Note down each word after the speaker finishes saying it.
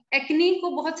Acne को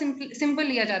बहुत simple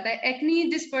लिया जाता है. एक्नी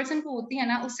जिस पर्सन को होती है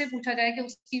ना, उससे पूछा जाए कि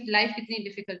उसकी लाइफ कितनी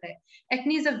डिफिकल्ट है.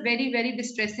 Acne is a very very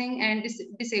distressing and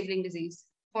disabling disease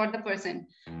for the person.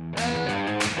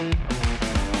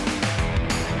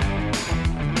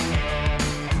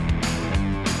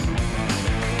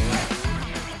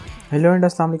 Hello and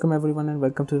Assalamu everyone, and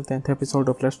welcome to the 10th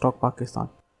episode of Let's Talk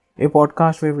Pakistan, a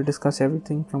podcast where we discuss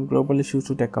everything from global issues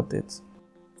to tech updates.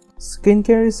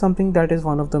 Skincare is something that is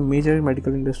one of the major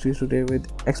medical industries today, with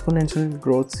exponential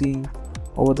growth seen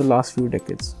over the last few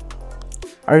decades.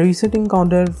 A recent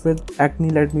encounter with acne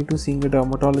led me to seeing a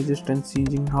dermatologist and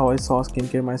changing how I saw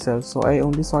skincare myself, so I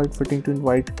only saw it fitting to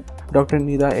invite Dr.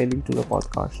 Nida Eily to the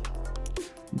podcast.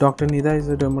 Dr. Nida is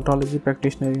a dermatology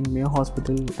practitioner in Mayo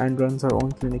Hospital and runs her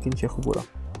own clinic in Sheikhupura,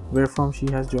 where from she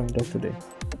has joined us today.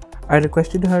 I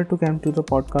requested her to come to the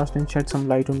podcast and shed some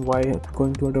light on why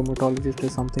going to a dermatologist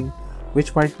is something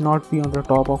which might not be on the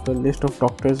top of the list of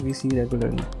doctors we see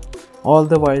regularly, all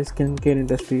the while skincare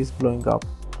industry is blowing up.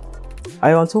 I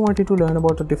also wanted to learn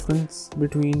about the difference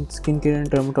between skincare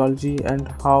and dermatology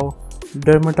and how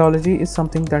dermatology is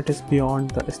something that is beyond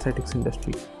the aesthetics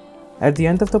industry. At the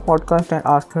end of the podcast, I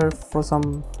asked her for some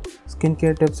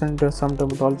skincare tips and some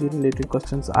dermatology related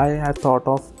questions I had thought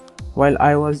of while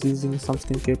I was using some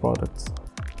skincare products.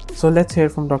 So let's hear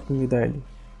from Dr. Nida Eily.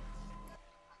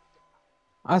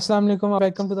 Assalamu alaikum,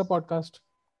 welcome to the podcast.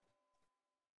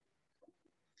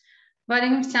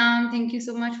 Walaikum Assalam. Thank you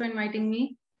so much for inviting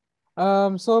me.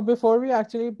 So before we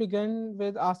actually begin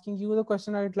with asking you the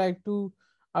question, I'd like to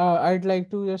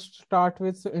just start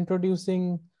with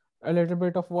introducing a little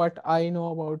bit of what I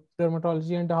know about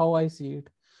dermatology and how I see it.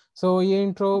 So ये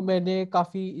intro मैंने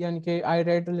काफ़ी यानी कि I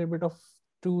read a little bit of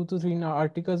 2 to 3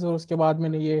 articles और उसके बाद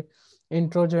मैंने ये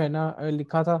intro जो है ना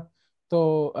लिखा था.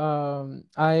 तो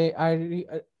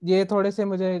ये थोड़े से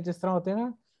मुझे जिस तरह होते हैं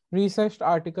ना researched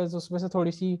articles, उसमें से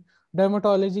थोड़ी सी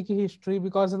डर्माटोलॉजी की history,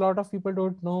 because lot of people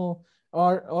don't know,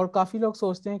 और काफ़ी लोग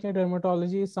सोचते हैं कि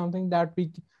dermatology is something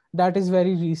that is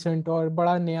very recent और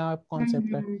बड़ा नया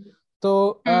कॉन्सेप्ट है.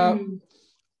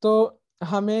 तो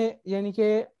हमें यानी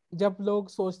कि जब लोग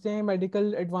सोचते हैं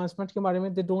मेडिकल एडवांसमेंट के बारे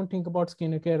में, they don't think about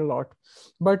skin care a lot,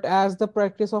 but as the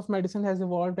practice of medicine has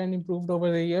evolved and improved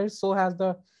over the years, so has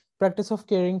the practice of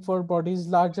caring for body's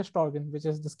largest organ, which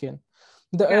is the skin.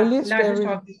 The earliest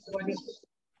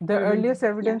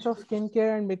evidence of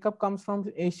skincare and makeup comes from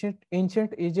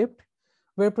ancient Egypt,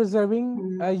 where preserving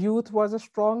youth was a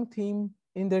strong theme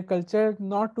in their culture,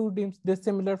 not too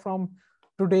dissimilar from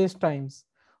today's times.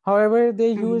 However, they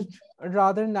used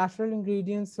rather natural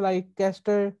ingredients like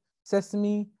castor,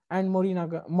 sesame, and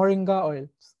moringa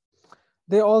oils.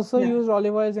 They also used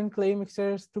olive oils and clay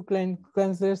mixtures to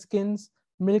cleanse their skins,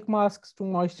 milk masks to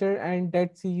moisture, and Dead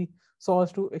Sea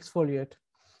salts to exfoliate.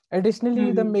 Additionally,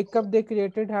 the makeup they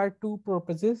created had two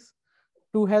purposes: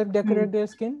 to help decorate their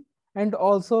skin and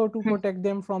also to protect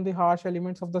them from the harsh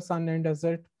elements of the sun and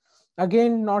desert.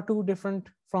 Again, not too different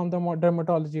from the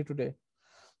dermatology today.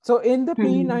 So in the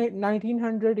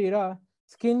pre-1900 era,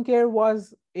 skincare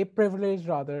was a privilege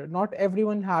rather. Not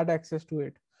everyone had access to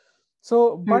it. So,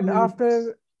 but after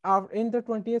in the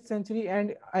 20th century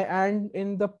and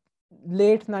in the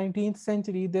late 19th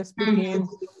century, this became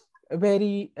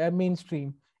very mainstream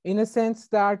in a sense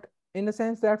that,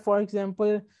 for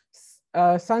example,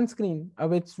 sunscreen,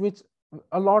 which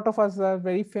a lot of us are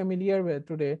very familiar with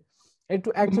today, it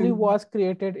actually was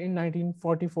created in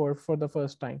 1944 for the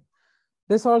first time.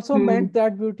 This also meant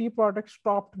that beauty products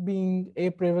stopped being a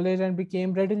privilege and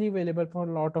became readily available for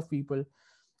a lot of people.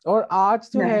 और आज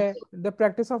जो है, the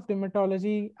practice of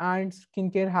dermatology and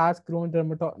skincare has grown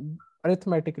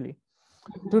arithmetically.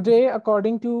 Today,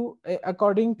 according to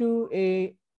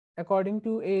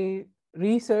a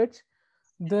research,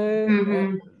 the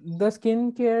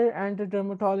skincare and the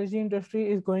dermatology industry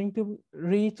is going to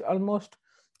reach almost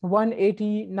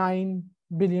 $189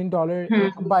 billion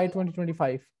by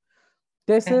 2025.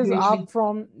 This is up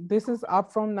from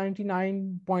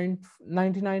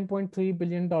 $99.3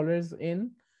 billion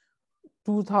in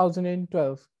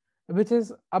 2012, which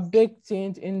is a big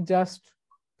change in just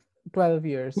 12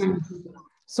 years.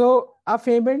 So I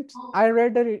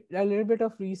read a little bit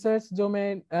of research जो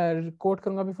मैं quote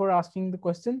करूँगा before asking the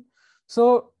question.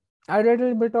 So I read a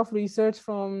little bit of research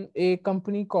from a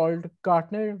company called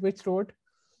Gartner, which wrote,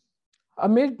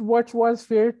 amid what was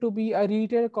feared to be a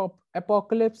retail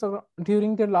apocalypse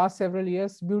during the last several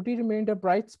years, beauty remained a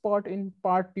bright spot, in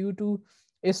part due to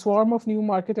a swarm of new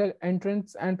market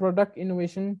entrants and product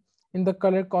innovation in the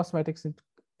color cosmetics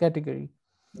category.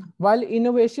 While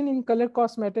innovation in color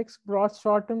cosmetics brought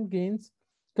short-term gains,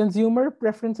 consumer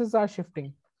preferences are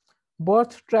shifting.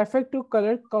 Both traffic to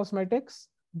color cosmetics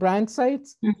brand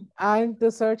sites and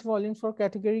the search volumes for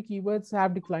category keywords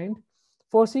have declined,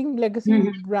 forcing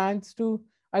legacy brands to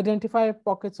identify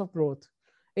pockets of growth.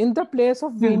 In the place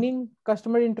of waning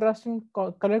customer interest in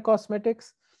color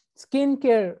cosmetics,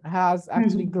 skincare has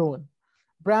actually grown.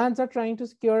 Brands are trying to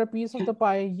secure a piece of the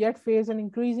pie, yet face an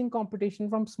increasing competition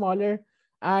from smaller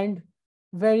and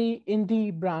very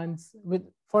indie brands with,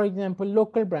 for example,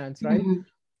 local brands, right?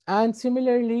 And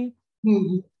similarly,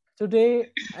 today,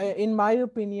 in my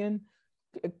opinion,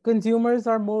 consumers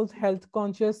are more health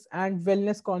conscious and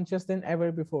wellness conscious than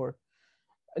ever before.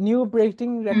 New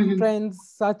breaking trends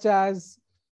such as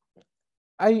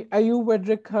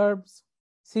Ayurvedic herbs,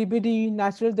 CBD,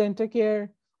 natural dental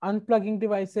care, unplugging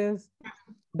devices,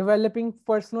 developing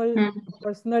personal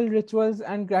rituals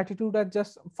and gratitude are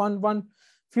just one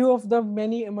few of the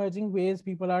many emerging ways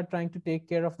people are trying to take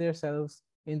care of themselves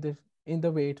in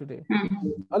the way today.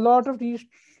 A lot of these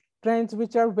trends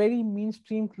which are very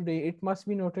mainstream today, it must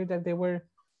be noted that they were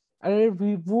a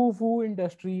woo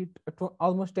industry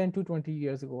almost 10 to 20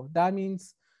 years ago. That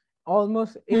means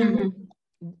almost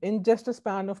in just a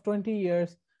span of 20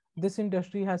 years, this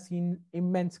industry has seen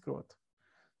immense growth.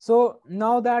 So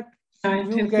now that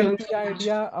you get the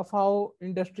idea of how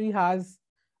industry has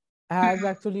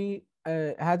actually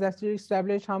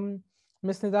established, हम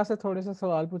Miss Nida से थोड़े से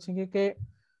सवाल पूछेंगे कि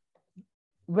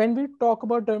when we talk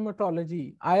about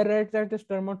dermatology, I read that this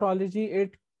dermatology,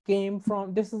 it came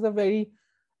from, this is a very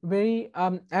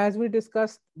as we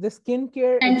discussed, the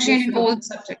skincare ancient old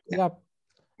subject. Yep.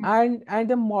 And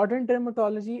the modern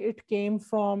dermatology, it came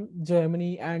from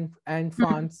Germany and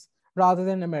France rather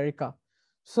than America.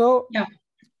 So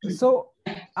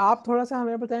आप थोड़ा सा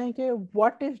हमें बताएं कि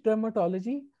what is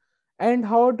dermatology and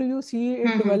how do you see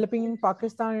it developing in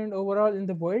Pakistan and overall in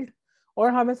the world,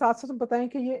 और हमें साथ साथ बताएं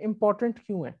कि ये important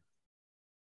क्यों है?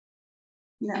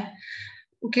 Yeah.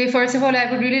 Okay, first of all,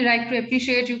 I would really like to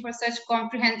appreciate you for such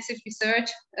comprehensive research.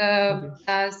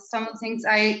 Some of the things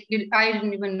I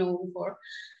didn't even know before.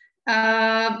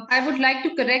 I would like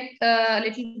to correct a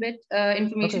little bit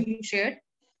information you shared.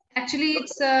 Actually,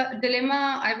 it's a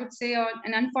dilemma, I would say, or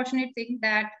an unfortunate thing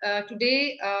that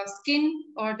today skin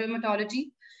or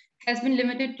dermatology has been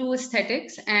limited to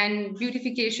aesthetics and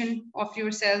beautification of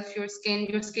yourself, your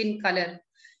skin color.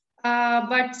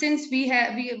 But since we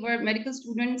were medical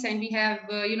students and we have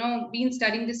been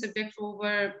studying this subject for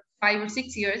over 5 or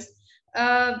 6 years,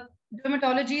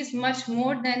 dermatology is much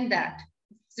more than that.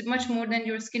 It's much more than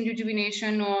your skin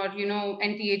rejuvenation or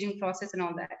anti-aging process and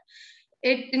all that.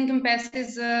 It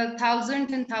encompasses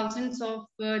thousands and thousands of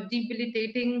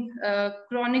debilitating,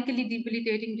 chronically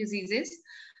debilitating diseases,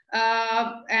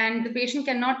 and the patient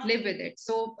cannot live with it.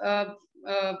 So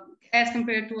as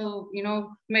compared to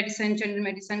medicine, general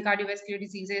medicine, cardiovascular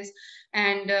diseases,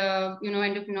 and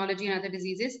endocrinology and other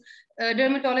diseases,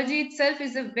 dermatology itself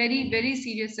is a very, very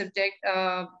serious subject.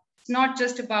 It's not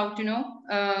just about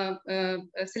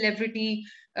celebrity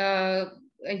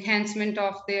enhancement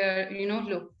of their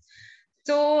look.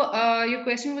 So your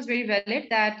question was very valid,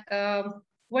 that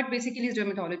what basically is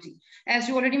dermatology? As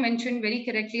you already mentioned very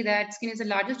correctly, that skin is the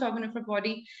largest organ of our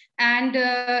body, and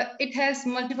it has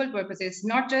multiple purposes.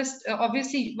 Not just,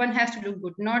 obviously, one has to look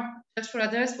good, not just for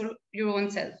others, for your own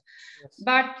self. Yes.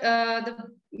 But the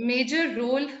major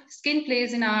role skin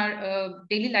plays in our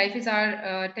daily life is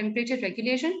our temperature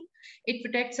regulation. It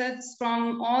protects us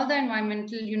from all the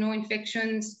environmental,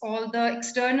 infections, all the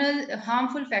external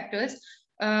harmful factors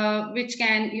which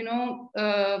can,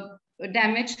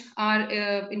 damage our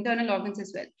internal organs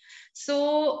as well.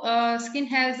 So skin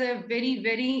has a very,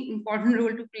 very important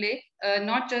role to play,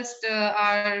 not just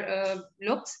our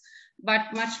looks,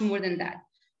 but much more than that.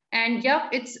 And yeah,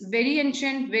 it's very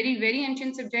ancient, very, very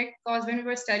ancient subject, because when we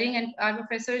were studying, and our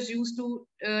professors used to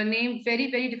name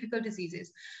very, very difficult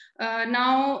diseases.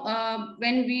 Now,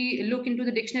 when we look into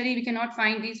the dictionary, we cannot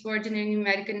find these words in any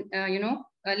American,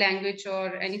 language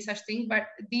or any such thing. But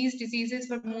these diseases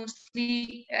were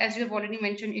mostly, as you have already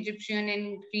mentioned, Egyptian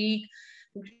and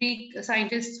Greek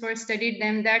scientists first studied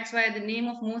them. That's why the name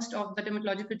of most of the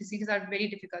dermatological diseases are very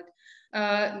difficult.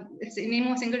 It's the name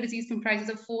of a single disease comprises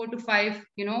of 4 to 5,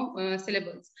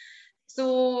 syllables.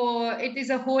 So it is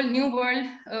a whole new world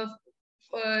of,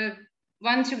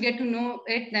 once you get to know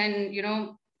it, then,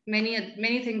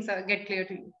 many things get clear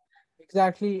to you.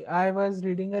 Exactly. I was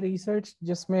reading a research,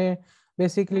 just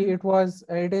basically it was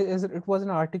an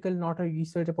article, not a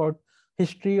research, about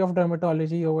history of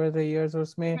dermatology over the years.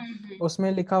 उसमें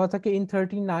लिखा हुआ था कि in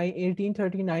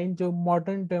 1839 जो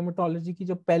modern dermatology की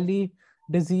जो पहली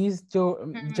disease जो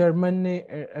German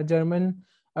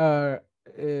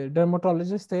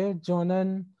dermatologist थे,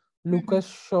 Johann Lucas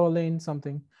Schollin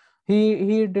something,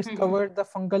 He discovered the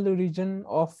fungal origin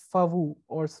of Favu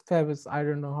or Favis. I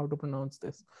don't know how to pronounce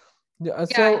this. Yeah,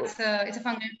 So it's a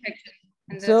fungal infection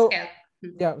in the so scalp.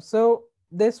 yeah, so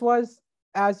this was,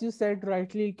 as you said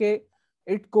rightly, ke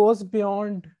it goes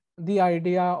beyond the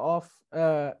idea of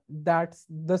that's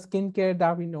the skincare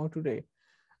that we know today.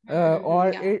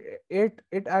 Or Yeah,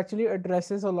 it actually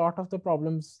addresses a lot of the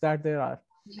problems that there are.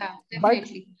 yeah, But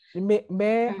definitely.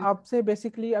 मैं आपसे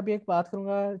basically अभी एक बात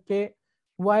करूंगा कि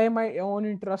why my own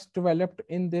interest developed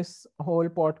in this whole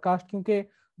podcast, क्योंकि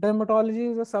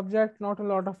dermatology is a subject not a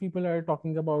lot of people are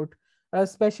talking about,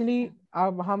 especially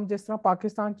अब हम जिस तरह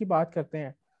पाकिस्तान की बात करते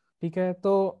हैं, ठीक है,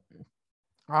 तो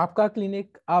आपका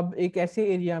क्लिनिक अब एक ऐसे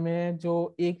एरिया में है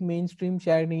जो एक मेन स्ट्रीम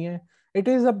शहर नहीं है. It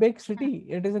is a big city,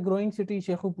 it is a growing city,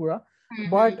 Sheikhupura.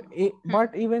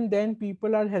 But even then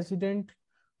people are हेसिडेंट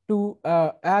to,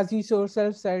 as you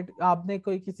yourself said, आपने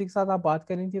कोई किसी के साथ आप बात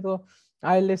कर रही थी तो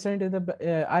आई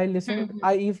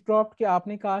ईवड्रॉप्ड कि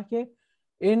आपने कहा कि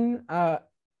इन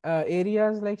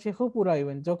areas like Sheikhupura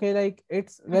even, जो कि like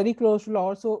it's very close to,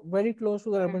 also very close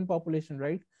to the urban population,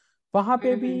 right? वहाँ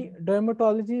पे भी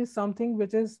dermatology is something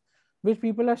which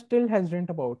people are still hesitant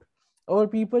about, or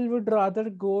people would rather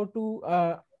go to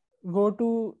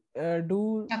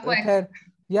do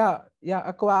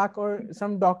a quack or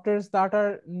some doctors that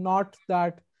are not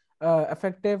that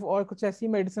effective, or कुछ ऐसी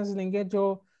medicines लेंगे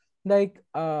जो like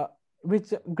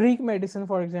which Greek medicine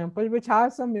for example, which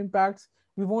has some impacts.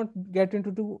 We won't get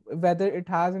into whether it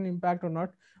has an impact or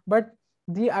not, but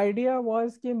the idea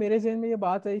was कि मेरे जहन में ये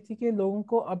बात आई थी कि लोगों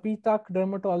को अभी तक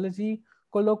डर्माटोलॉजी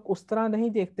को लोग उस तरह नहीं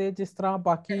देखते जिस तरह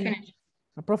बाकी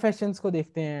प्रोफेशंस को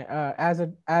देखते हैं एज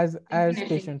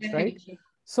पेशेंट्स, राइट?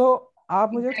 सो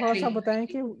आप मुझे थोड़ा सा बताएं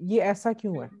कि ये ऐसा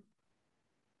क्यों है.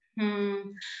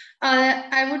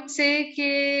 आई वुड से कि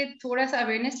थोड़ा सा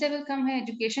अवेयरनेस लेवल कम है,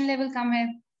 एजुकेशन लेवल कम है.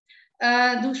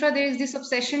 दूसरा, there is this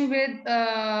obsession with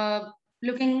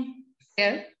looking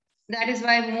fair. That is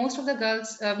why most of the girls,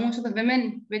 most of the women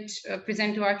which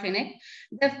present to our clinic,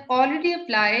 they've already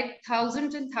applied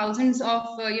thousands and thousands of,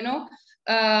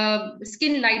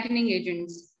 skin lightening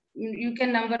agents. You can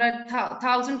number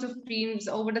thousands of creams,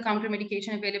 over the counter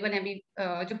medication available हैं.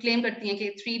 जो claim करती हैं कि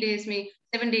 3 days में,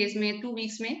 7 days में, 2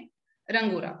 weeks में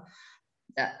रंग हो रहा.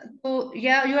 So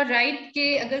yeah, you are right कि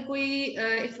अगर कोई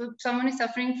if someone is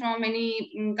suffering from any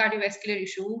cardiovascular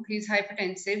issue, he's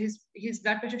hypertensive, his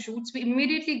blood pressure shoots, we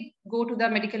immediately go to the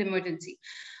medical emergency.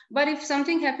 But if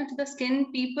something happens to the skin,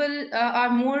 people are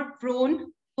more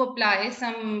prone to apply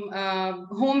some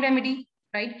home remedy,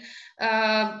 right?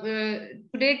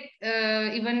 Today,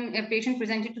 even a patient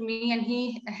presented to me and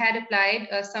he had applied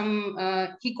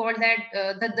he called that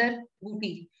dadar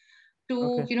booty to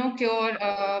cure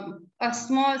a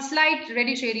small slight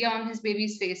reddish area on his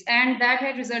baby's face, and that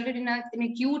had resulted in an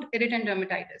acute irritant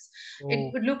dermatitis.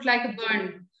 It would look like a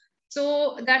burn. So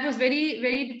that was very,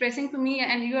 very depressing to me.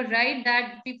 And you are right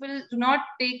that people do not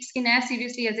take skin as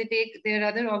seriously as they take their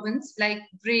other organs like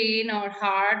brain or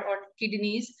heart or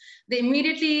kidneys. They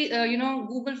immediately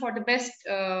Google for the best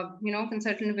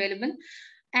consultant available.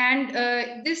 And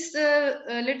this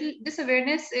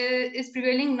awareness is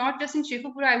prevailing not just in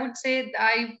Sheikhupura. I would say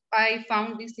I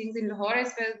found these things in Lahore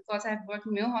as well, because I have worked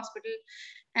in Mayo Hospital,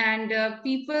 and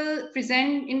people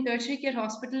present in tertiary care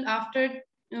hospital after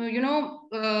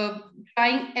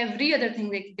trying every other thing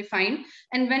they find,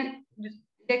 and when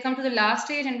they come to the last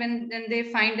stage, and when then they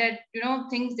find that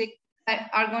things they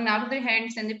are gone out of their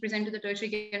hands, and they present to the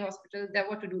tertiary care hospital, that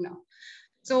what to do now.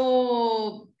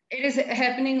 So it is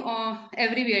happening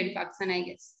everywhere in Pakistan, I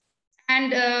guess.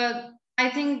 And I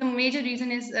think the major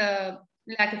reason is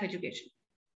lack of education.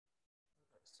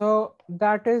 So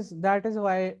that is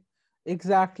why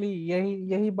exactly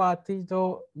यही बात थी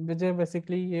जो मुझे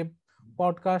basically ये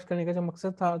podcast करने का जो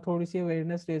मकसद था, थोड़ी सी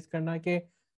अवेयरनेस रेज करना कि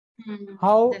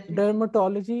हाउ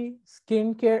डर्मेटोलॉजी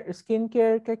स्किन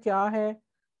केयर का क्या है,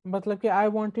 मतलब कि I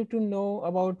wanted to know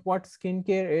about what skin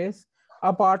care is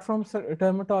apart from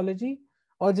dermatology.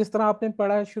 और जिस तरह आपने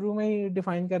पढ़ा शुरू में ही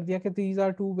डिफाइन कर दिया कि these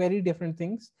are two very different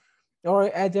things.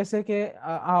 और जैसे कि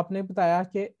आपने बताया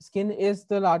कि skin is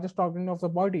the largest organ of the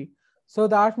body, so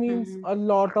that means a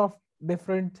lot of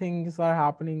different things are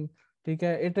happening. ठीक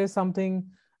है, it is something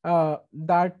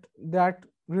that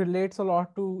relates a lot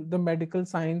to the medical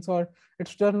science, or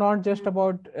it's just not just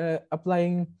about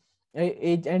applying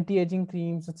anti-aging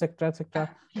creams, etc.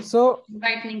 So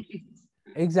whitening creams.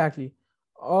 Exactly.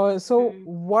 So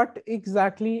what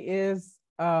exactly is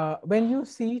when you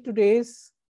see today's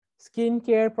skin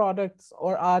care products,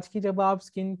 और आज की जब आप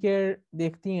skin care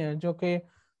देखती हैं, जो कि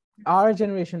our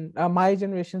generation, my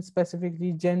generation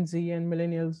specifically, Gen Z and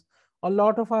millennials, a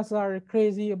lot of us are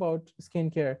crazy about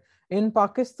skincare. in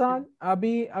Pakistan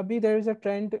अभी there is a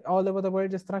trend all over the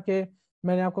world, जिस तरह के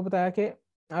मैंने आपको बताया कि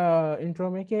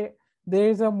intro में कि there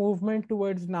is a movement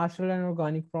towards natural and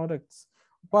organic products,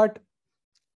 but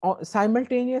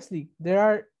simultaneously there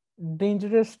are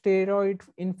dangerous steroid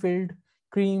infilled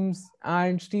creams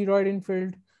and steroid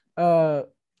infilled uh,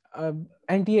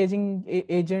 anti-aging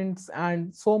agents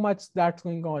and so much that's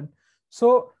going on.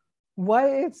 So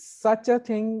why is such a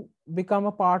thing become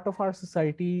a part of our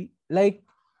society? Like,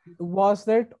 was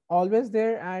that always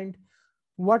there, and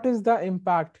what is the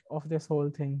impact of this whole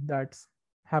thing that's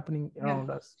happening around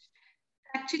us?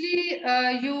 Actually,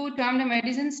 you termed a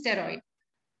medicine steroid.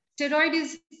 Steroid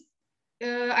is,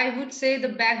 I would say, the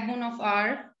backbone of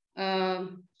our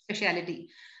speciality.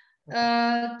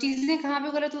 चीजें कहाँ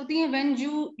पे गलत होती हैं? When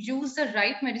you use the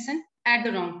right medicine at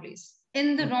the wrong place,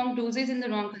 in the wrong dosage, in the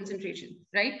wrong concentration,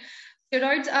 right?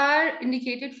 Steroids are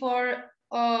indicated for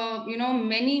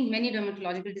many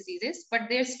dermatological diseases, but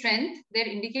their strength, their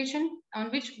indication on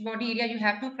which body area you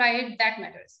have to apply it, that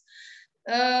matters.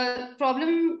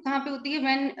 Problem kahan pe hoti hai?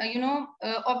 When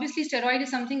obviously steroid is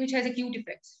something which has acute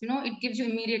effects, it gives you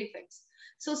immediate effects.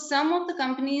 So some of the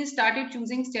companies started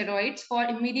choosing steroids for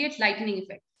immediate lightening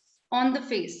effect on the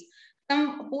face,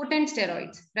 some potent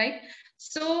steroids, right?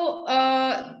 So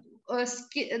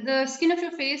the skin of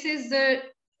your face is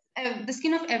the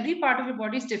skin of every part of your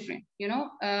body is different,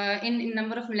 in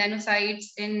number of melanocytes,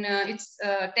 in its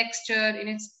texture, in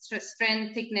its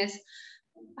strength, thickness.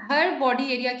 Her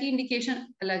body area की indication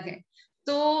अलग है.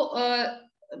 So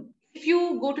if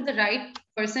you go to the right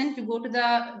person, you go to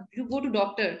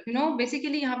doctor,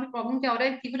 basically यहाँ पे problem क्या हो रहा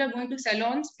है? People are going to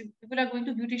salons, people are going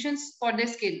to beauticians for their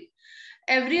skin.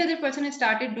 Every other person has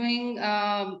started doing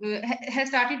has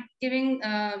started giving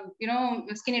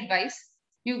skin advice.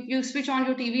 You switch on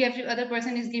your TV, every other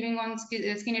person is giving on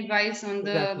skin advice on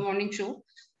the morning show.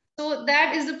 So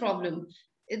that is the problem.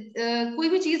 कोई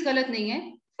भी चीज गलत नहीं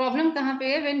है. Problem कहाँ पे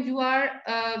है? When you are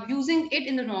using it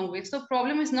in the wrong way. So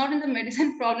problem is not in the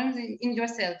medicine, problem is in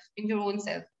yourself, in your own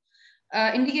self.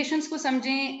 Indications को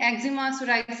समझें. Eczema,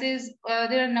 psoriasis,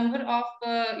 there are a number of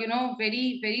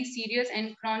very very serious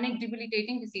and chronic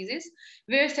debilitating diseases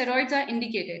where steroids are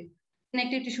indicated.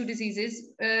 Connective tissue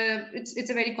diseases, it's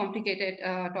a very complicated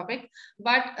topic,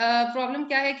 but problem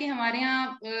क्या है कि हमारे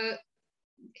यहाँ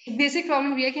basic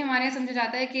problem ये है कि हमारे यहाँ समझा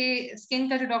जाता है कि स्किन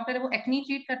का जो डॉक्टर है वो एक्नी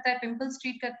ट्रीट करता है, पिंपल्स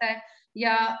ट्रीट करता है,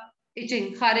 या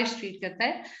इचिंग, खारिश ट्रीट करता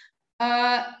है.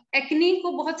 एक्नी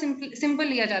को बहुत सिंपल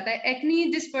लिया जाता है. एक्नी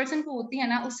जिस पर्सन को होती है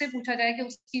ना, उससे पूछा जाए कि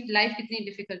उसकी लाइफ कितनी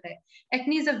डिफिकल्ट है.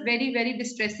 Acne is a very very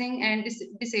distressing and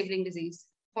disabling disease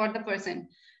for the person.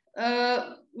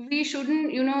 We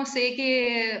shouldn't से कि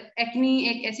एक्नी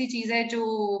एक ऐसी चीज है जो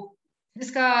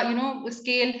जिसका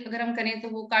स्केल अगर हम करें तो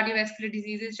वो कार्डियोवैस्कुलर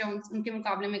डिजीजेस जो उनके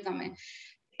मुकाबले में कम है.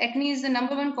 Acne is the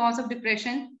number 1 cause of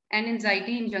depression and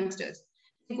anxiety in youngsters.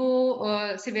 इनको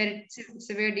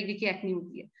सिवियर डिग्री की एक्नी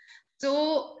होती है. So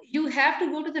you have to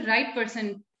go to the right person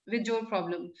with your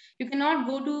problem. You cannot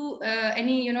go to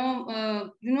any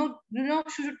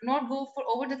should not go for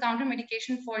over the counter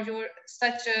medication for your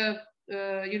such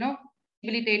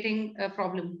debilitating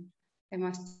problem. I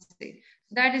must say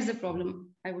that is the problem,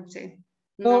 I would say,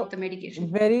 not the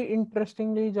medication. Very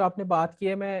interestingly जो आपने बात की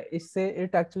है, मैं इससे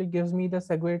it actually gives me the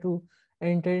segue to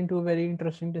enter into a very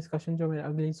interesting discussion जो मैं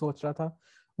अगली सोच रहा था.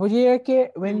 वो ये है कि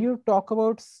when you talk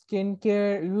about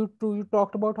skincare, you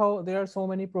talked about how there are so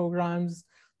many programs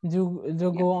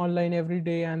जो go online every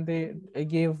day and they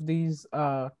give these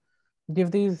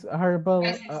herbal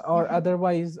or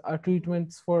otherwise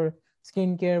treatments for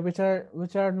skincare which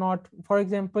are not, for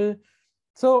example.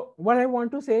 So what I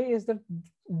want to say is that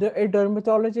a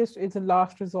dermatologist is a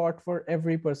last resort for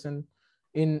every person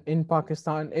in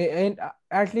Pakistan, and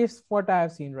at least what I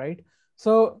have seen, right?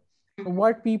 So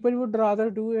what people would rather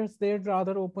do is they'd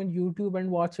rather open YouTube and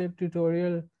watch a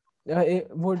tutorial.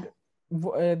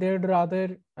 They'd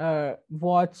rather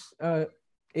watch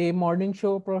a morning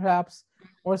show perhaps,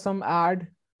 or some ad,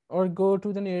 or go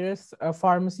to the nearest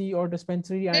pharmacy or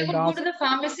dispensary. They would go to the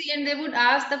pharmacy and they would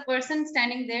ask the person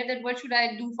standing there that what should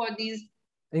I do for these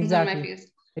things on my face.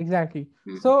 Exactly.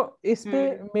 So इस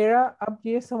पे मेरा अब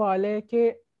ये सवाल है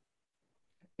कि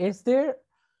is there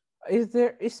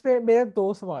इस पे मेरे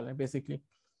दो सवाल हैं basically.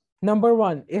 Number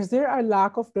one, is there a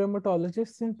lack of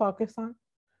dermatologists in Pakistan,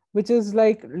 which is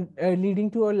like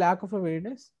leading to a lack of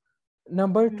awareness?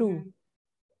 Number two,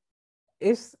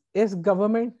 is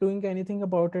government doing anything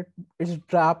about it? Is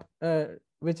DRAP,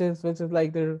 which is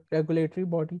like the regulatory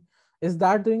body, is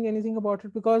that doing anything about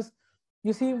it? Because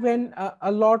you see, when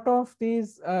a lot of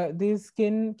these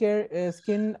skincare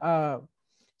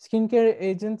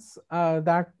agents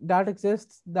that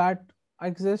exists, that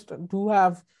exist do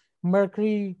have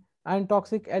mercury and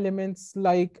toxic elements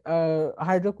like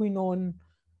hydroquinone,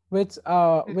 which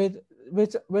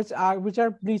which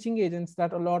are bleaching agents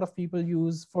that a lot of people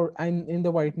use for and in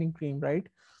the whitening cream, right?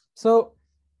 So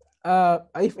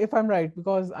if I'm right,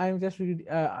 because I'm just read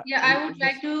Yeah, I would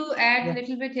like to add a yeah,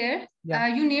 little bit here. yeah,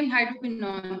 You named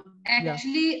hydroquinone. yeah,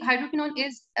 Actually, hydroquinone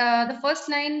is the first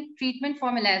line treatment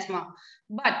for melasma,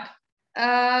 but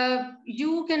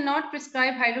you cannot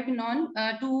prescribe hydroquinone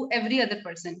to every other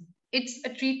person. It's a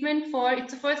treatment for,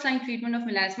 it's a first line treatment of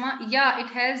melasma. Yeah, it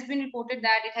has been reported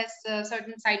that it has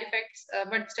certain side effects,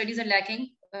 but studies are lacking.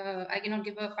 I cannot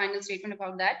give a final statement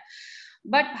about that.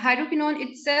 But hydroquinone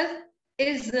itself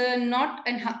is not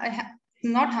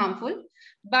harmful,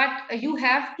 but you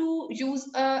have to use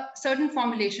a certain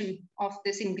formulation of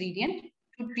this ingredient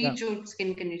to yeah. treat your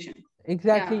skin condition. Yeah,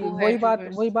 Exactly. go ahead, वही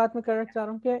Rupert. बात मैं करना चाह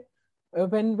रहा हूँ कि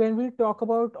when we talk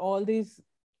about all these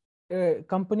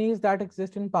companies that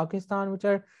exist in Pakistan, which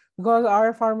are because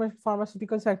our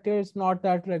pharmaceutical sector is not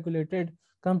that regulated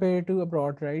compared to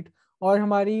abroad, right? और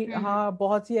हमारी हाँ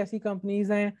बहुत सी ऐसी companies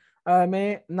हैं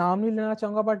मैं नाम नहीं लेना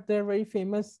चाहूँगा but they're very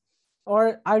famous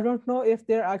or I don't know if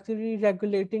they're actually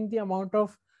regulating the amount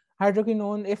of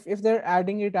hydroquinone if they're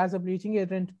adding it as a bleaching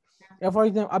agent. For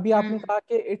example, अभी आपने कहा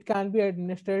कि it can be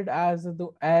administered as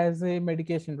a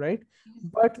medication, right?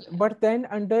 But then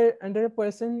under a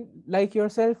person like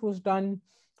yourself who's done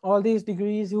all these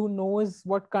degrees, who knows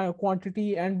what kind of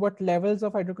quantity and what levels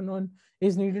of hydroquinone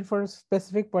is needed for a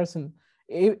specific person,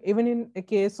 even in a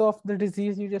case of the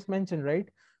disease you just mentioned, right?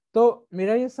 तो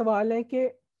मेरा ये सवाल है कि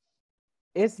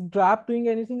is DRAP doing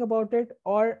anything about it?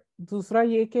 और दूसरा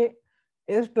ये कि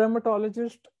is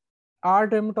dermatologist are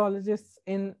dermatologists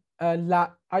in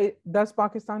does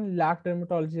Pakistan lack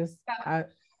dermatologists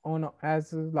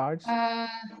as large?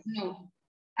 No,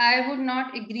 I would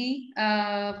not agree.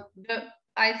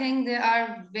 I think there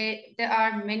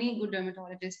are many good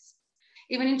dermatologists.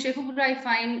 Even in Sheikhupura, I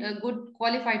find good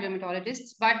qualified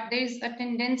dermatologists, but there is a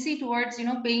tendency towards,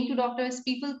 paying to doctors.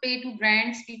 People pay to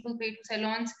brands, people pay to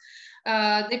salons,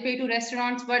 they pay to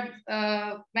restaurants, but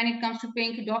when it comes to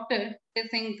paying to doctor, they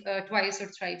think twice or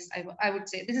thrice. I would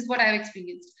say this is what I've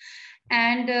experienced.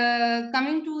 And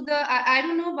coming to the, I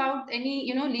don't know about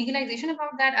any, legalization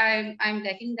about that. I'm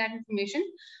lacking that information.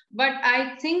 But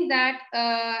I think that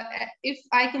if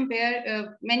I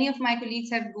compare, many of my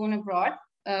colleagues have gone abroad,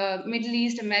 Middle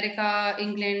East, America,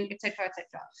 England, etc.,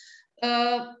 etc.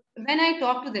 When I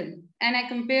talk to them and I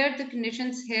compare the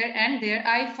conditions here and there,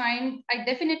 I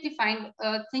definitely find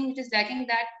a thing which is lacking,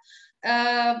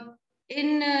 that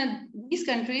in these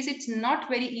countries, it's not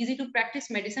very easy to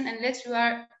practice medicine unless you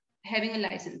are having a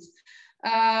license.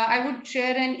 I would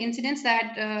share an incident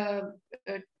that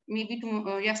maybe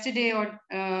yesterday or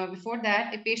before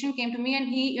that, a patient came to me and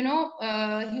he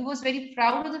was very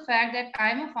proud of the fact that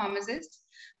I'm a pharmacist,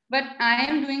 but I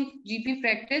am doing GP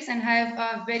practice and have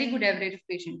a very good average of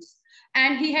patients.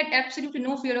 And he had absolutely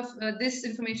no fear of this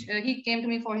information. He came to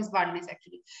me for his badness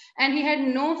actually. And he had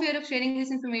no fear of sharing this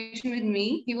information with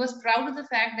me. He was proud of the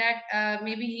fact that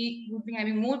maybe he would be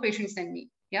having more patients than me.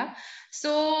 Yeah.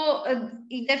 So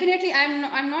definitely,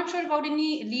 I'm not sure about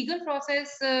any legal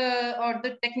process or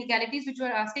the technicalities which you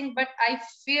are asking, but I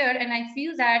fear and I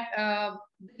feel that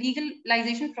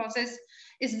legalization process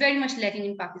is very much lacking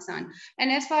in Pakistan.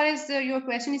 And as far as your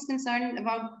question is concerned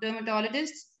about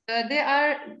dermatologists,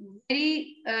 there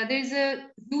is a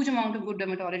huge amount of good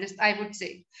dermatologists, I would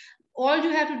say. All you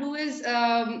have to do is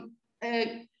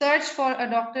search for a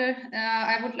doctor.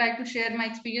 I would like to share my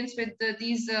experience with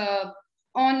these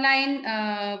online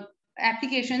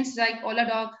applications like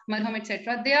Oladoc, Marham,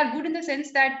 etc. They are good in the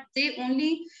sense that they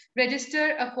only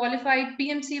register a qualified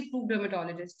PMC approved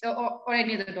dermatologist or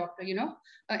any other doctor,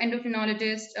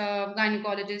 endocrinologist,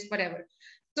 gynecologist, whatever.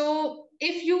 So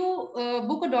if you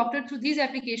book a doctor through these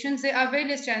applications, there are very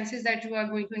less chances that you are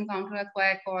going to encounter a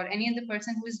quack or any other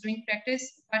person who is doing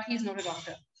practice, but he's not a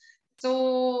doctor.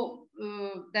 So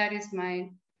that is my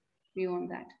view on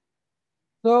that.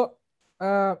 So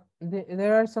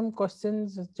there are some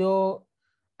questions जो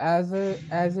as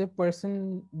a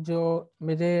person जो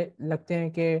मुझे लगते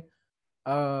हैं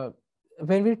कि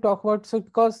when we talk about, so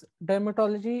because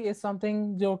dermatology is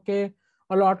something जो कि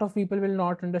a lot of people will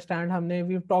not understand.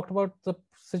 We've talked about the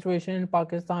situation in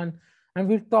Pakistan and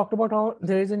we've talked about how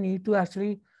there is a need to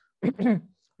actually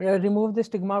remove the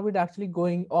stigma with actually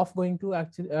going to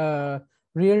actually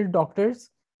real doctors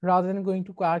rather than going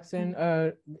to quacks and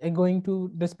going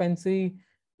to dispensary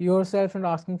yourself and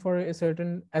asking for a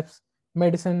certain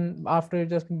medicine after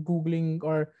just googling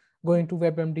or going to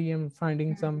WebMD and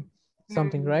finding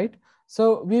something, right?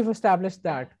 So we've established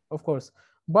that, of course,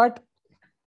 but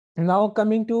Now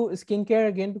coming to skincare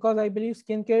again, because I believe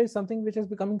skincare is something which is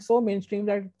becoming so mainstream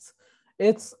that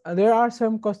it's there are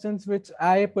some questions which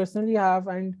I personally have,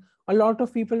 and a lot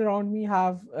of people around me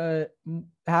have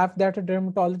that a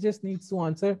dermatologist needs to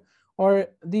answer, or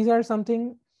these are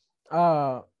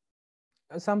uh,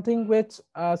 some things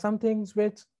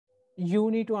which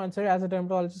you need to answer as a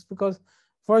dermatologist. Because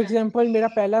for example, मेरा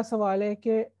पहला सवाल है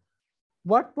कि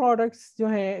what products जो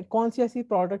हैं, कौन सी ऐसी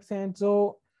products हैं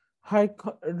जो हर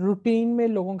रूटीन में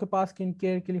लोगों के पास स्किन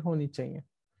केयर के लिए होनी चाहिए?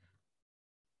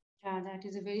 Yeah, that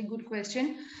is a very good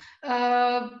question.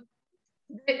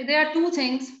 There are two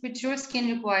things which your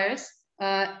skin requires,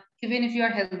 even if you are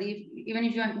healthy, even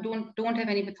if you don't have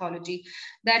any pathology.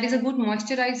 That is a good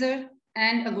moisturizer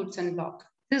and a good sunblock.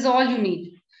 This is all you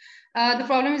need. The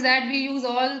problem is that we use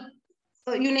all,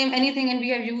 you name anything and we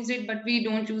have used it, but we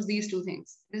don't use these two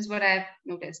things. This is what I have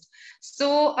noticed.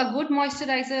 So a good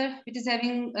moisturizer, which is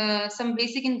having some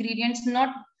basic ingredients,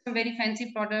 not a very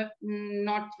fancy product,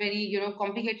 not very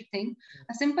complicated thing.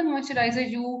 A simple moisturizer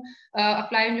you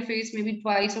apply on your face maybe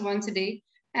twice or once a day.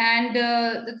 And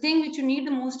the thing which you need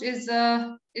the most is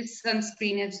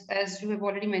sunscreen, as you have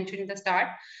already mentioned in the start,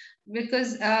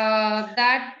 because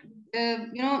that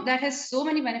that has so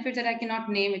many benefits that I cannot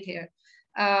name it here.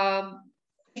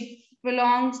 It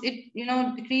prolongs it,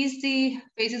 decrease the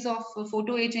phases of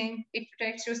photo aging. It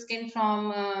protects your skin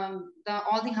from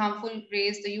all the harmful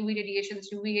rays, the UV radiations,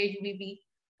 UVA, UVB.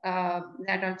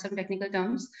 That are some technical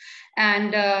terms,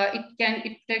 and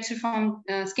it protects you from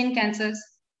skin cancers.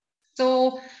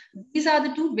 So these are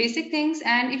the two basic things.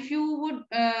 And if you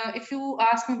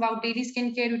ask me about daily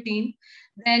skincare routine,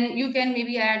 then you can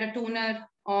maybe add a toner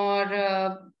or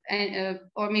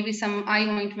maybe some eye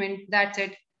ointment. That's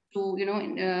it, to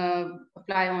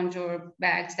apply on your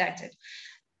bags. That's it.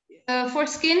 For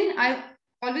skin, I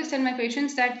always tell my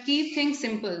patients that keep things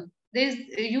simple. There's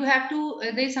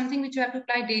something which you have to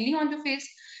apply daily on your face.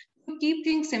 To keep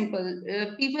things simple.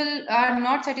 People are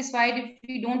not satisfied if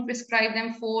we don't prescribe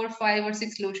them 4, 5, or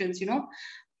 6 lotions.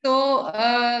 So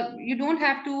you don't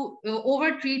have to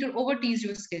over treat or over tease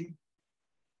your skin.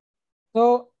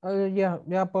 So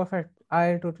yeah, perfect.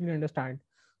 I totally understand.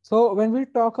 So when we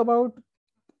talk about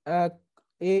a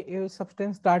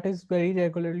substance that is very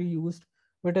regularly used,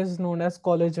 which is known as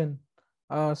collagen,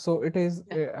 so it is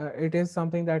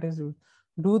something that is used.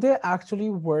 Do they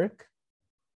actually work?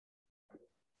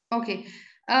 Okay.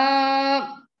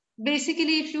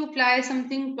 Basically, if you apply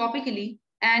something topically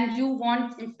and you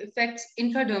want effects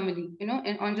intradermally,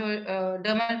 on your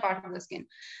dermal part of the skin,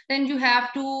 then you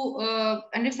have to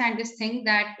understand this thing,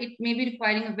 that it may be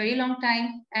requiring a very long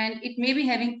time and it may be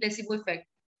having placebo effect.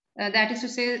 That is to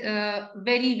say,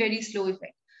 very, very slow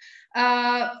effect.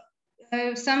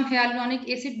 Some hyaluronic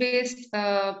acid-based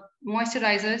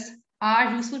moisturizers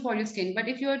are useful for your skin. But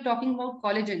if you are talking about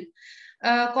collagen,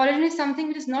 collagen is something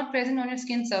which is not present on your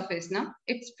skin surface. Now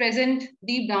it's present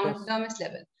deep down at the dermis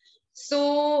level.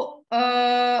 So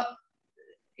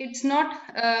it's not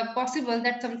possible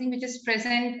that something which is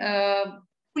present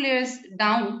 2 layers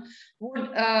down would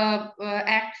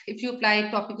act if you apply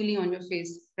it topically on your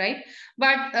face, right?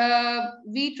 But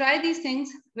we try these things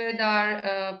with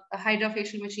our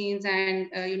hydrofacial machines, and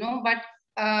but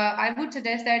I would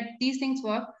suggest that these things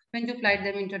work when you apply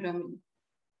them intradermally,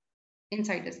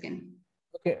 inside the skin.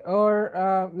 Okay, or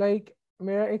like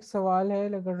मेरा एक सवाल है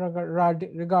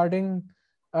regarding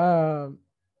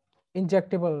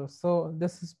injectables. So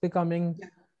this is becoming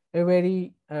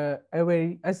something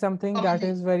that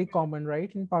is very common,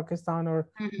 right, in Pakistan or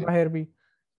बाहर भी.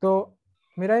 तो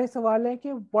मेरा ये सवाल है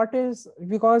कि what is,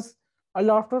 because a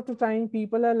lot of the time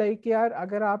people are like यार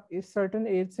अगर आप इस certain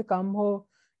age से कम हो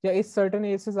या इस certain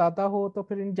age से ज़्यादा हो तो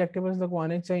फिर injectables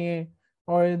लगवाने चाहिए,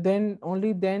 or then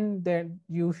only then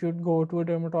you should go to a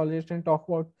dermatologist and talk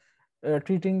about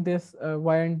treating this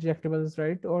via injectables,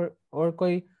 right? Or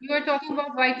koi You are talking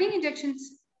about whitening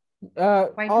injections?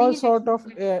 All sort of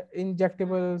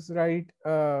injectables, right?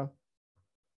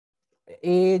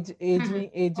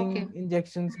 Aging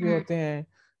injections भी होते हैं,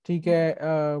 ठीक है,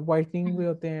 whitening भी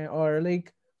होते हैं, or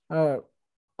like a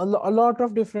lot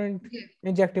of different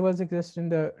injectables exist in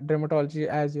the dermatology,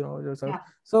 as you know yourself.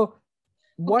 So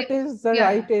what is the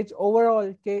right age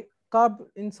overall के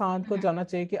कब इंसान को जाना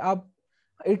चाहिए कि अब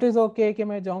it is okay कि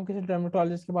मैं जाऊँ किसी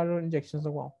dermatologist के पास और injections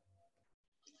लगवाऊँ?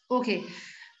 Okay.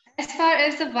 As far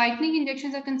as the whitening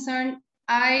injections are concerned,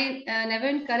 I never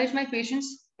encourage my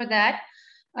patients for that,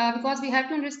 because we have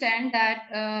to understand that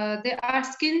there are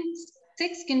 6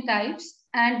 skin types,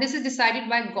 and this is decided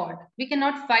by God. We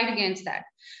cannot fight against that.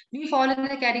 We fall in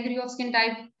the category of skin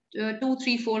type 2,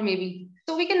 3, 4 maybe.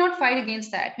 So we cannot fight against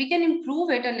that. We can improve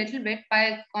it a little bit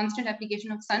by constant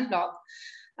application of sunblock.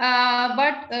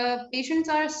 But patients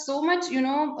are so much,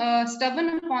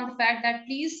 stubborn upon the fact that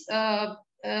please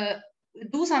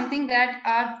do something that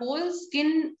our whole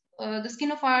skin, the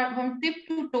skin of our from tip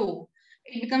to toe,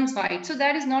 it becomes white. So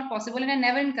that is not possible, and I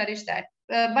never encourage that.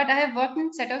 But I have worked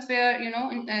in setups where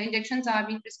injections are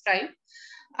being prescribed.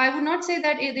 I would not say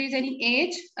that there is any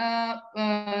age,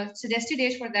 suggested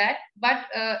age for that. But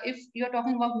if you are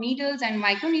talking about needles and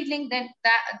microneedling,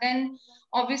 then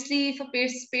obviously if a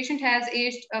patient has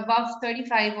aged above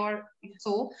 35 or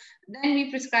so, then we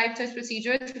prescribe such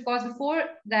procedures, because before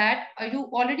that you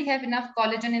already have enough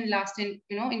collagen and elastin,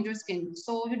 in your skin.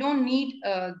 So you don't need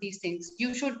these things.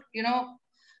 You should,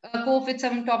 cope with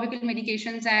some topical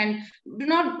medications and do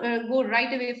not go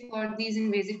right away for these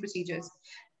invasive procedures.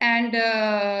 And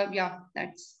yeah,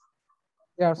 that's.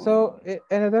 Yeah, so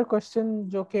another question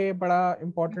jo ke bada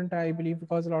important I believe,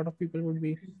 because a lot of people would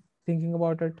be thinking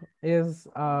about it, is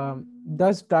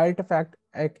does diet affect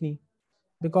acne?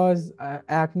 Because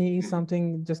acne is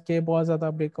something just ke bahut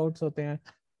zyada breakouts hote hain,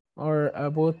 or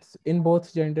both in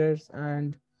both genders,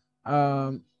 and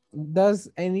um, does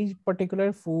any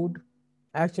particular food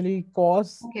actually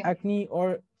cause Okay. acne,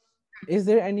 or is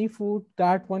there any food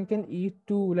that one can eat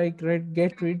to like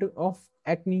get rid of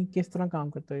acne? Kis tarah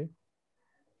kaam karta hai?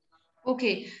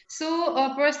 Okay, so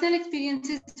personal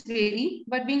experiences vary,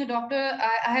 but being a doctor,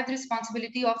 I have the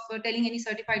responsibility of telling any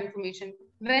certified information.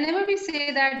 Whenever we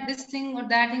say that this thing or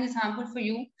that thing is harmful for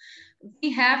you,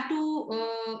 we have to,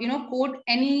 quote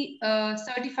any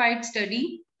certified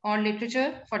study or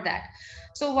literature for that.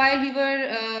 So while we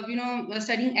were,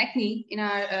 studying acne in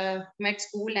our med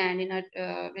school and in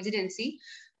our residency,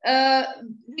 uh,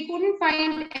 we couldn't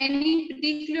find any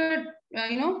particular,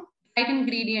 diet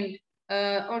ingredient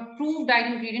or proved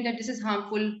diet ingredient that this is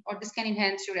harmful or this can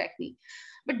enhance your acne.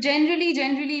 But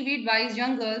generally, we advise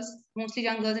young girls, mostly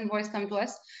young girls and boys come to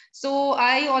us. So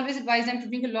I always advise them to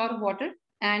drink a lot of water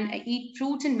and eat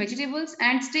fruits and vegetables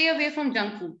and stay away from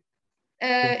junk food.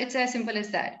 Okay. It's as simple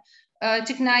as that.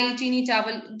 Chiknai, chini,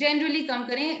 chawal, generally come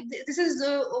kare. This is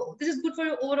good for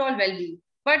your overall well-being.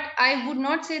 But I would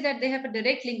not say that they have a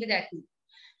direct link with acne.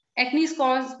 Acne is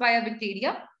caused by a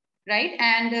bacteria, right?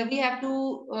 And we have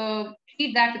to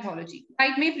treat that pathology.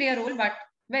 It may play a role, but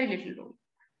very little role.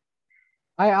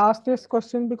 I asked this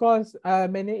question because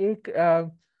मैंने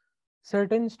एक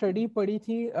certain study पढ़ी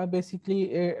थी. Basically,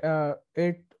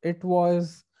 it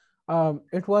was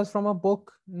from a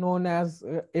book known as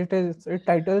it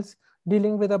titles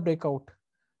Dealing with a Breakout.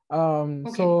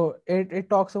 Okay. So it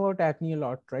talks about acne a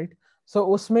lot, right? So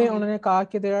उसमें Okay. उन्होंने कहा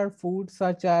कि there are foods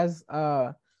such as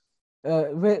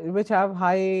which have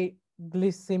high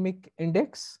glycemic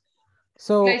index.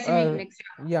 So Glycemic index.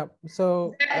 yeah,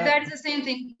 so That is the same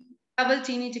thing. Chawal,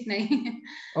 chini, chiknai.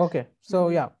 okay, so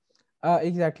yeah,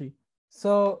 exactly.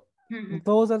 So Mhm.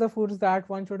 those are the foods that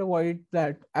one should avoid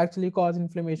that actually cause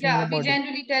inflammation in your Yeah, we body.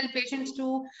 generally tell patients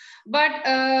to, but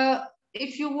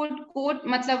if you would quote,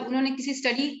 मतलब उन्होंने किसी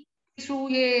study through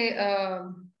ये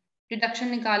reduction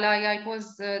निकाला या it was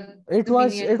It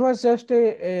opinion was just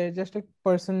a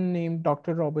person named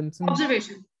Dr. Robinson.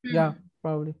 observation. Yeah,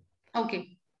 probably.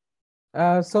 Okay.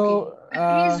 So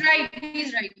Okay. He's right.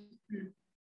 He's right.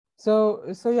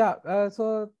 so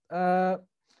yeah,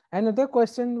 another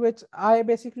question which I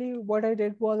basically what I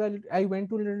did was I went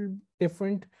to little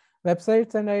different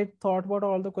websites and I thought about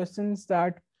all the questions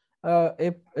that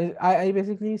if I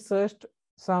basically searched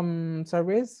some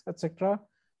surveys, etc.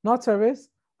 Not surveys,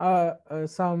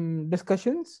 some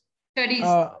discussions. Studies.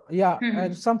 Yeah,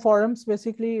 some forums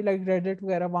basically like Reddit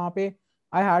वगैरह वहाँ पे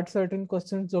I had certain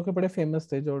questions जो कि बड़े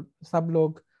famous थे, जो सब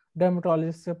लोग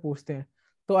dermatologist से पूछते हैं.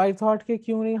 तो आई थॉट कि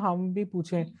क्यों नहीं हम भी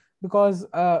पूछें, बिकॉज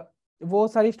वो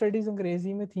सारी स्टडीज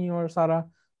अंग्रेजी में थी और सारा,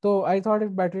 तो आई थॉट इट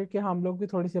बेटर कि हम लोग भी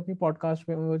थोड़ी सी अपनी पॉडकास्ट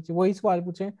में वही सवाल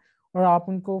पूछें और आप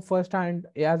उनको first hand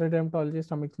as a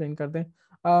dermatologist हम एक्सप्लेन कर दें.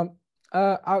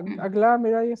 अगला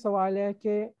मेरा ये सवाल है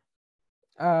कि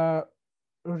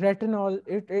retinol,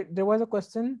 there was a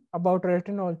question about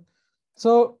retinol.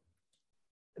 So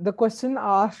the question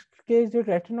asked कि जो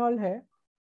retinol है,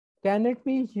 can it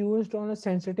be used on a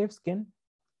sensitive skin?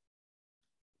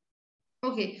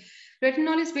 Okay,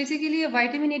 retinol is basically a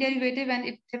vitamin A derivative, and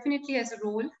it definitely has a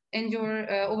role in your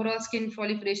overall skin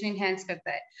proliferation enhance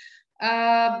करता है.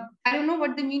 I don't know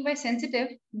what they mean by sensitive,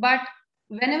 but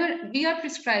whenever we are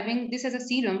prescribing this as a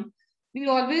serum, we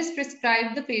always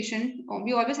prescribe the patient, or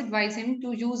we always advise him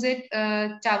to use it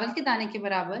चावल के दाने के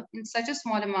बराबर in such a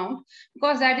small amount,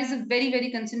 because that is a very very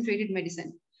concentrated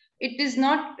medicine. It is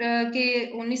not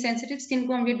कि only sensitive skin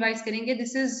को हम advise करेंगे.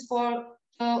 This is for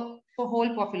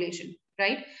whole population.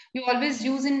 right? You always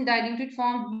use in diluted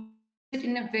form, it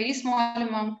in a very small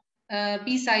amount,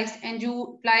 pea-sized, and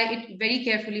you apply it very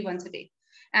carefully once a day.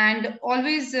 And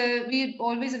always, we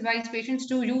always advise patients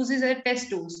to use it as a test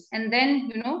dose and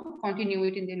then, continue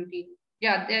it in their routine.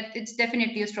 Yeah, that it's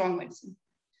definitely a strong medicine,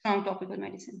 strong topical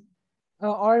medicine.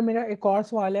 और मेरा एक और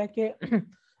सवाल है कि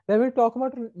when we talk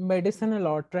about medicine a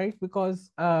lot, right?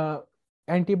 Because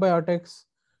antibiotics,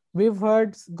 we've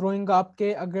heard growing up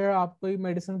कि अगर आप कोई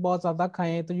medicine बहुत ज़्यादा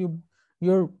खाएं तो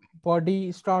your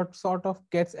body sort of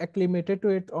gets acclimated to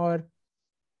it, और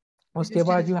उसके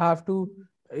बाद you have to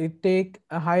take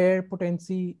a higher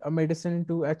potency medicine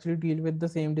to actually deal with the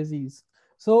same disease.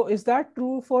 So is that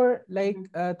true for like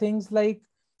things like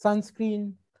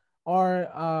sunscreen और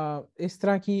इस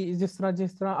तरह की जिस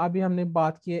तरह अभी हमने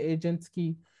बात की है agents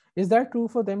की, is that true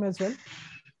for them as well?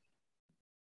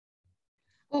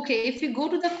 Okay, if you go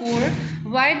to the core,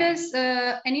 why does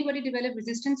anybody develop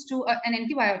resistance to an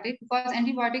antibiotic? Because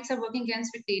antibiotics are working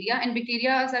against bacteria, and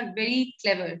bacteria are very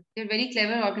clever. They're very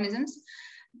clever organisms.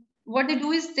 What they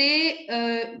do is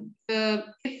if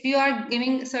you are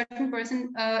giving a certain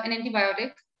person an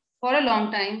antibiotic for a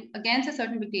long time against a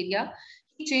certain bacteria,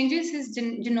 he changes his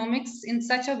genomics in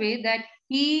such a way that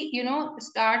he,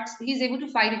 he's able to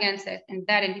fight against that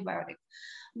antibiotic.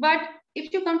 But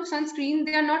if you come to sunscreen,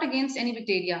 they are not against any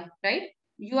bacteria, right?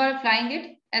 You are applying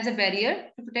it as a barrier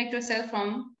to protect yourself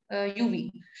from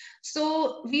UV.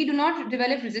 So we do not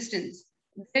develop resistance.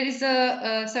 There is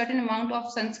a certain amount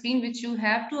of sunscreen which you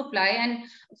have to apply, and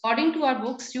according to our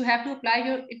books, you have to apply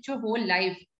it your whole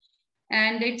life.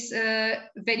 And it's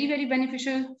very, very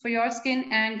beneficial for your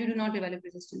skin, and you do not develop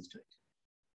resistance to it.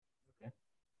 Okay.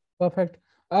 Perfect.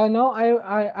 Now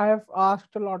I have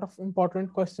asked a lot of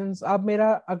important questions. अब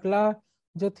मेरा अगला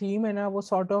जो theme है ना वो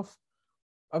sort of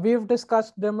we've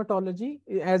discussed dermatology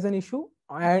as an issue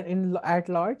at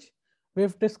large.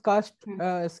 We've discussed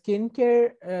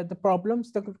skincare, the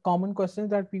problems, the common questions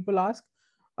that people ask.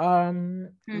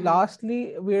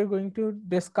 Lastly, we're going to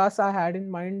discuss, I had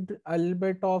in mind a little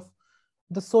bit of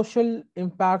the social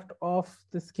impact of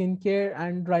the skincare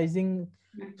and rising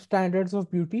standards of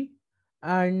beauty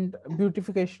and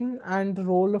beautification and the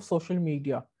role of social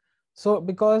media. So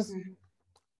because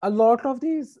a lot of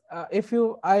these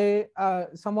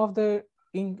some of the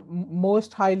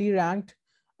most highly ranked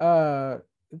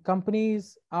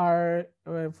companies are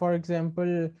for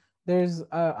example, there's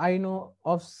I know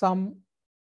of some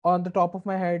on the top of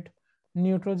my head,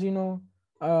 Neutrogena,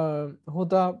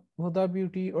 Huda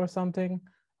Beauty or something.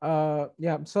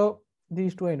 Yeah, so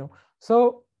these two I know.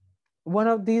 So one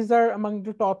of these are among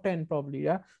the top 10 probably.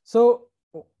 Yeah. So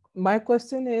my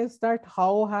question is that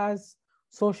how has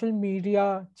social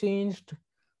media changed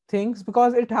things?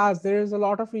 Because it has. There is a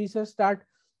lot of research that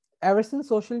ever since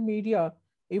social media,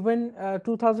 even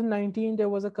 2019, there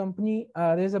was a company,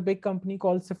 there's a big company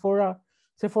called Sephora.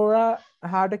 Sephora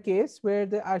had a case where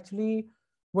they actually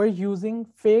were using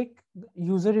fake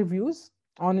user reviews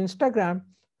on Instagram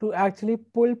to actually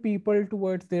pull people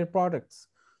towards their products.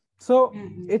 So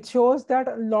it shows that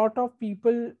a lot of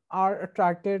people are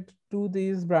attracted to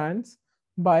these brands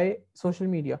by social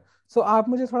media. So आप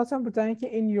मुझे थोड़ा सा बताएं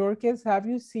कि in your case, have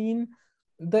you seen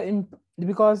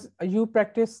because you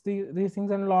practice these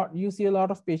things and you see a lot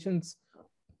of patients,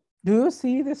 do you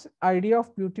see this idea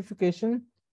of beautification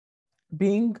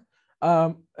being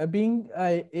a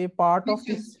part of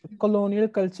this colonial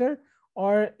culture,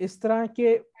 or is तरह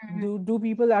के do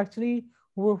people actually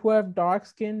who have dark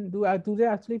skin, do they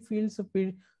actually feel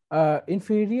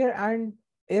inferior, and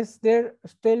is there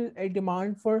still a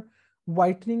demand for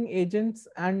whitening agents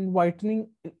and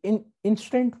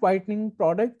instant whitening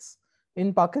products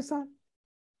in Pakistan?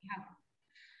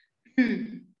 Yeah.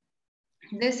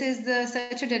 This is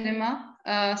such a dilemma.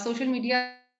 Social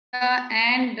media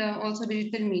and also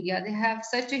digital media, they have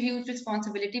such a huge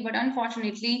responsibility, but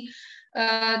unfortunately,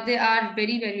 they are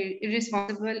very, very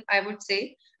irresponsible, I would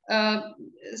say.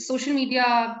 Social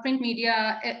media, print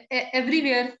media,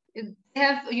 everywhere, they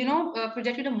have,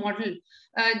 projected a model.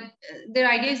 Their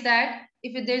idea is that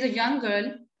if there's a young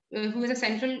girl who has a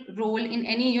central role in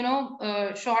any,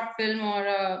 short film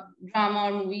or drama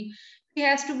or movie, she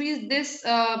has to be this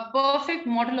perfect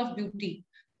model of beauty.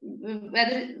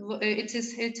 Whether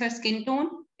it's her skin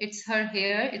tone, it's her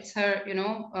hair, it's her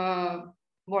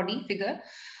body figure,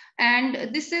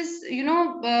 and this is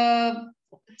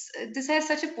this has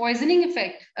such a poisoning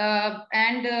effect.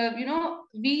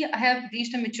 We have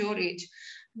reached a mature age,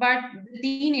 but the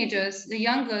teenagers, the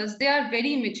young girls, they are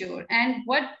very immature. And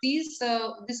what these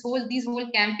whole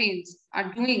campaigns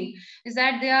are doing is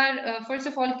that they are first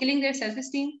of all killing their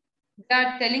self-esteem. They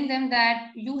are telling them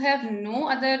that you have no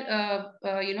other,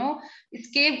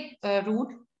 escape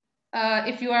route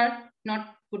if you are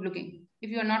not good looking, if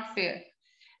you are not fair.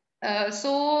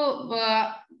 So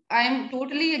I am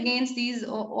totally against these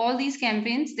all these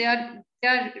campaigns. They are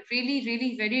really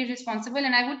really very irresponsible,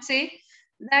 and I would say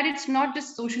that it's not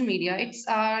just social media; it's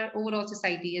our overall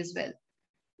society as well.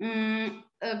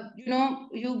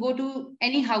 You go to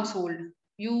any household,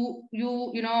 you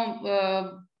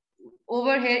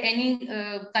overhear any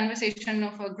conversation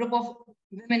of a group of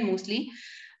women mostly.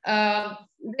 Uh,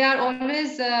 they are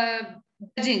always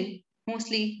judging,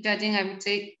 mostly judging, I would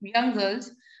say, young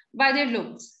girls by their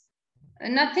looks.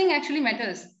 Nothing actually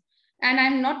matters. And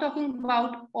I'm not talking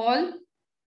about all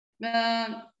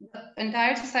the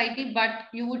entire society, but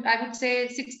I would say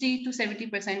 60 to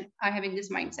 70% are having this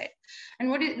mindset. And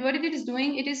what it is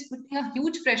doing, it is putting a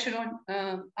huge pressure on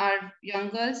our young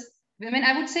girls, women,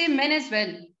 I would say men as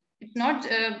well. It's not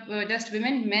just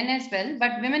women, men as well,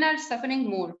 but women are suffering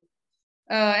more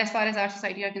as far as our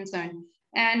society are concerned.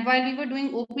 And while we were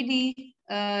doing OPD,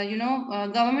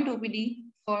 government OPD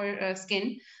for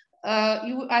skin,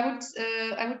 I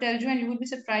would tell you, and you would be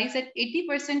surprised that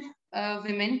 80%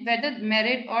 women, whether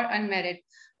married or unmarried,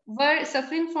 were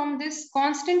suffering from this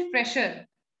constant pressure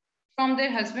from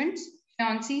their husbands,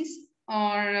 fiancés,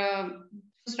 or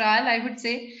Sral, I would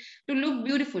say, to look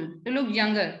beautiful, to look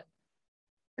younger.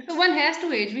 So one has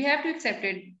to age. We have to accept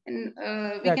it, and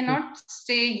we Exactly. cannot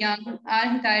stay young our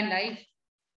entire life.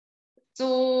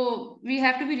 So we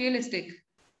have to be realistic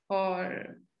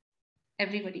for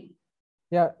everybody.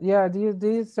 Yeah,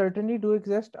 these certainly do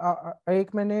exist.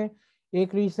 एक मैंने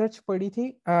एक research पढ़ी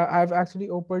थी. I've actually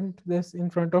opened this in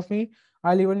front of me.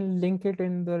 I'll even link it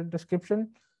in the description.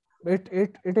 It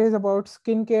is about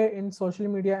skincare in social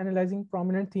media, analyzing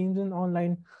prominent themes in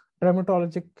online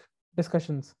dermatologic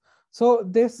discussions. So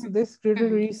this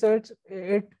research,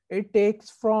 it takes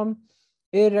from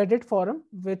a Reddit forum,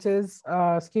 which is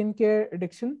skincare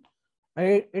addiction.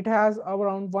 It has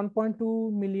around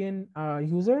 1.2 million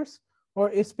users.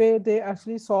 और इस पे they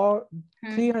actually saw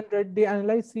 300, they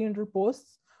analyzed 300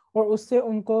 posts, और उससे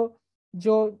उनको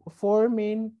जो 4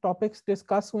 main topics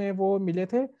discuss हुए वो मिले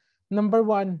थे. Number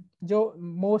 1 जो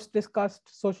most discussed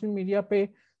social media पे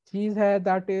चीज है,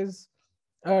 that is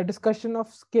discussion of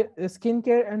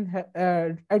skincare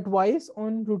and advice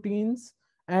on routines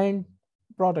and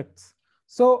products.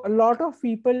 So a lot of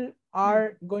people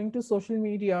are going to social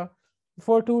media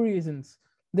for 2 reasons.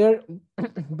 Their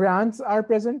brands are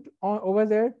present over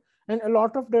there, and a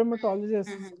lot of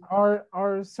dermatologists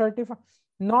are certified,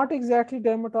 not exactly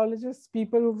dermatologists,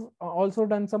 people who've also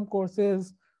done some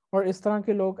courses, or is tarah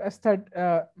ke log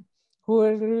who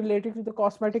are related to the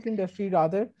cosmetic industry.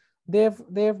 Rather,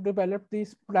 they've developed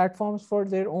these platforms for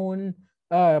their own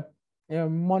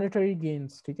monetary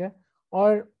gains, okay?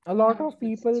 Or a lot of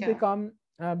people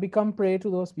become prey to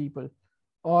those people.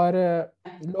 और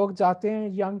लोग जाते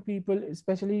हैं, young people,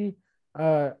 especially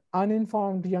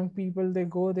uninformed young people, they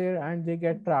go there and they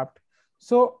get trapped.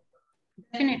 So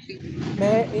Definitely.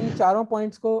 मैं इन चारों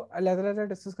points को अलग-अलग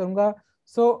discuss करूंगा.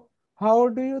 So how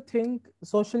do you think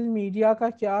social media का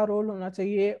क्या रोल होना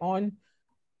चाहिए on,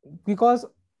 because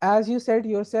as you said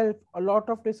yourself, a lot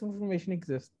of disinformation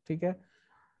exists, ठीक है?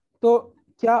 तो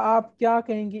क्या आप क्या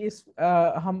कहेंगी इस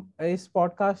हम इस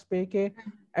पॉडकास्ट पे के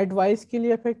एडवाइस के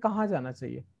लिए फिर कहाँ जाना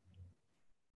चाहिए?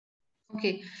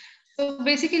 Okay, so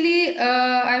basically,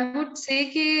 I would say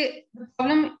that the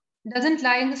problem doesn't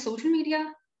lie in the social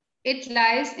media; it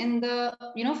lies in the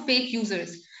fake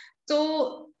users.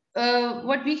 So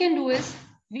what we can do is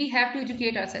we have to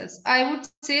educate ourselves. I would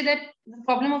say that the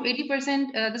problem of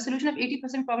 80%, the solution of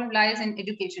 80% problem lies in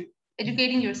education,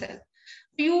 educating yourself.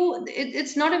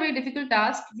 It's not a very difficult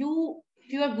task.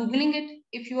 If you are googling it,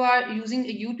 if you are using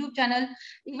a YouTube channel,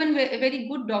 even very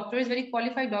good doctors, very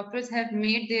qualified doctors have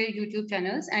made their YouTube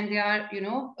channels, and they are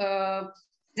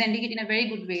presenting it in a very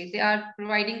good way. They are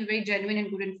providing very genuine and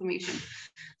good information.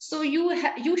 So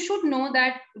you should know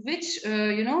that which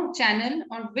channel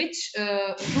or which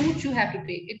route you have to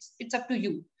take. It's up to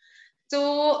you.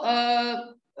 So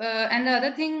and the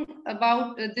other thing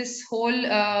about this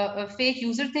whole fake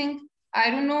user thing, I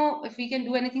don't know if we can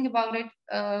do anything about it.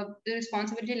 The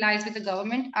responsibility lies with the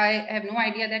government. I have no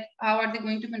idea that how are they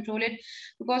going to control it,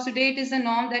 because today it is the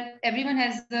norm that everyone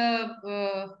has the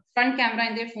front camera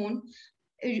in their phone.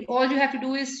 All you have to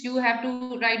do is you have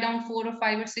to write down 4 or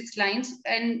 5 or 6 lines,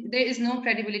 and there is no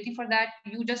credibility for that.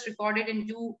 You just record it, and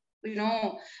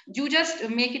you just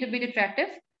make it a bit attractive.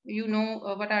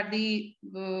 What are the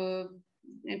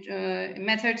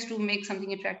methods to make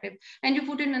something attractive, and you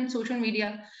put it on social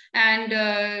media, and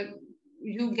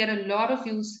you get a lot of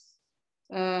views.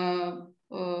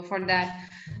 for that.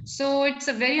 So it's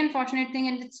a very unfortunate thing,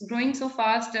 and it's growing so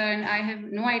fast, and I have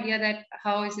no idea that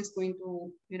how is this going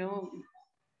to,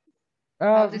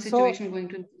 how the So situation going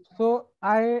to. so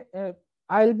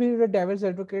I'll be the devil's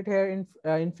advocate here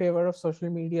in favor of social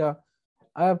media.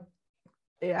 uh,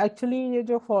 Actually ये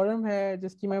जो forum है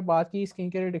जिसकी मैं बात की skin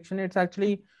care addiction, it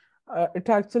actually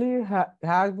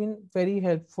has been very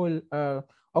helpful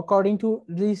according to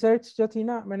research जो थी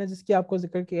ना मैंने जिसकी आपको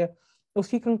जिक्र किया,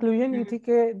 उसकी conclusion ये थी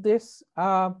कि this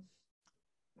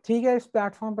ठीक है इस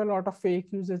प्लेटफॉर्म पे lot of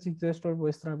fake users exist और वो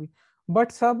इस तरह भी,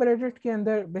 बट सब रेडिट के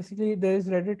अंदर basically there is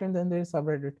Reddit and then there is सब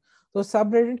रेडिट. तो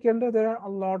सब रेडिट के अंदर there are a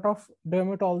lot of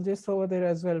dermatologists over there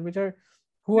as well, which are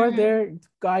who are there to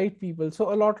guide people. So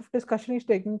a lot of discussion is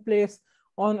taking place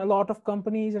on a lot of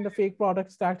companies and the fake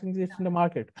products that exist in the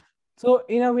market. So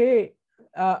in a way,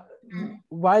 uh,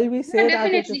 while we say Yeah,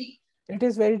 that definitely. it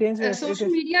is very dangerous, it Social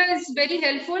is media is very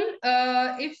helpful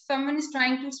if someone is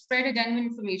trying to spread a genuine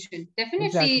information.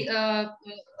 exactly.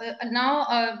 Definitely, now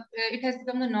it has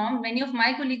become the norm. Many of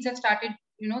my colleagues have started,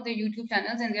 their YouTube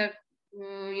channels, and they're,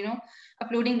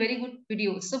 uploading very good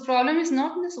videos. So problem is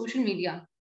not in the social media;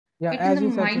 Yeah, it's in as the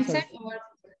you said mindset. yourself. Or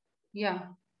yeah,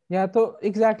 Yeah, so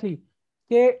exactly.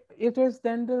 Okay, it is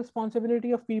then the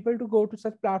responsibility of people to go to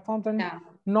such platforms and yeah,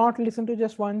 not listen to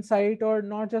just one site, or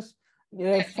not just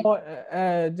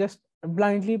exactly. just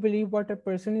blindly believe what a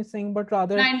person is saying, but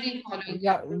rather, Blindly following.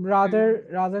 yeah, Yeah.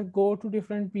 rather go to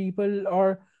different people, or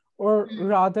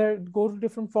rather go to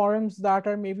different forums that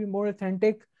are maybe more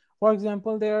authentic. For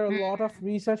example, there are a lot of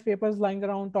research papers lying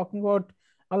around talking about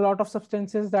a lot of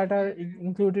substances that are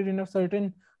included in a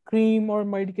certain cream or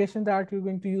medication that you're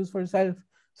going to use for yourself.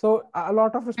 So a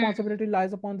lot of responsibility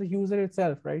lies upon the user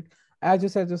itself, right? As you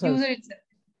said yourself. User itself.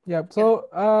 Yeah.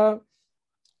 Yeah.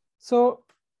 So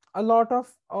a lot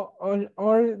of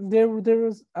or there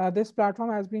was this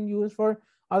platform has been used for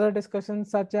other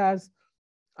discussions such as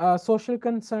social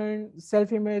concern,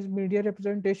 self-image, media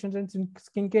representations, and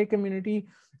skincare community.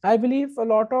 I believe a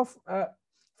lot of,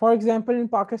 for example, in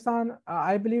Pakistan,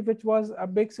 I believe which was a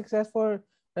big success for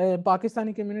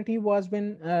Pakistani community was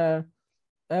when a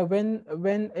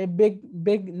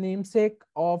big namesake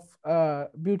of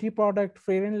beauty product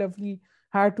Fair and Lovely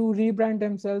had to rebrand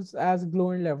themselves as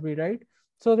Glow and Lovely, right?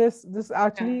 So this Yeah.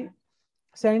 actually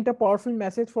sent a powerful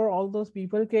message for all those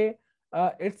people. Ke,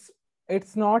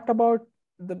 it's not about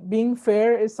the being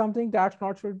fair is something that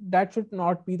should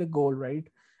not be the goal, right?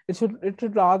 It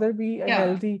should rather be Yeah.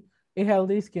 a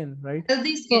healthy skin, right?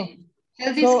 Healthy So skin.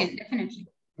 Healthy so skin, definitely.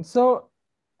 so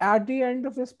at the end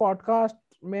of this podcast,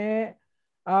 मैं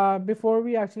before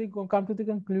we actually come to the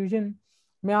conclusion,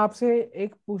 मैं आपसे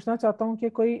एक पूछना चाहता हूँ कि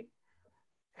कोई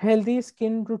healthy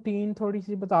skin routine थोड़ी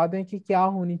सी बता दें कि क्या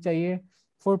होनी चाहिए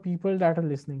for people that are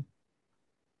listening.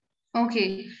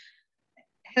 Okay.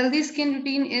 Healthy skin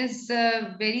routine is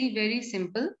very, very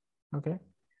simple. Okay.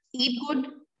 Eat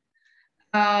good,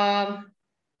 uh,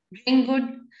 drink good,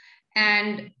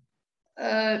 and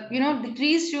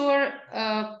decrease your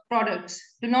products.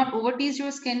 Do not over tease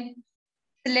your skin.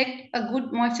 Select a good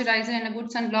moisturizer and a good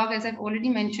sunblock, as I've already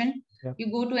mentioned. Yeah.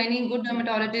 You go to any good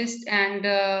dermatologist, and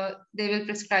they will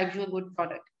prescribe you a good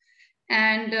product.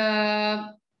 And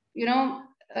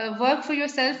work for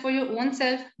yourself, for your own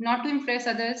self, not to impress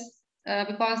others.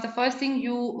 Because the first thing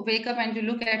you wake up and you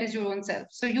look at is your own self.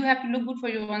 So you have to look good for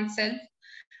your own self.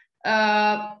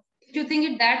 If you think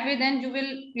it that way, then you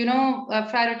will,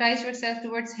 prioritize yourself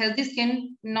towards healthy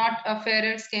skin, not a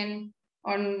fairer skin,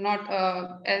 or not,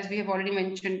 as we have already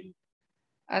mentioned,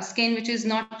 a skin which is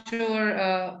not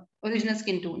your original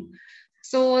skin tone.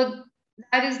 So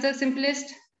that is the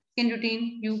simplest skin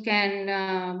routine you can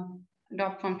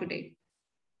adopt from today.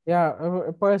 Yeah,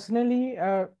 personally,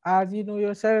 as you know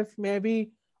yourself,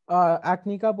 maybe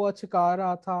acne का बहुत शिकार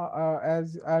रहा था,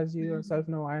 as you yourself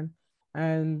know, and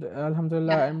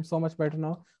Alhamdulillah, Yeah. I'm so much better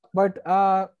now. But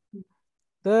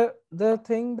the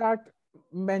thing that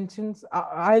mentions,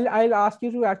 I'll ask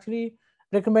you to actually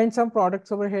recommend some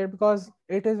products over here, because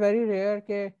it is very rare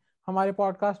कि हमारे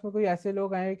podcast में कोई ऐसे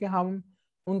लोग आए कि हम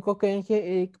उनको कहें कि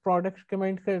एक product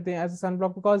recommend कर दें as a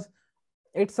sunblock, because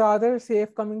it's rather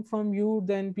safe coming from you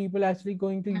than people actually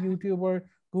going to YouTube or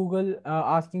Google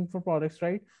asking for products,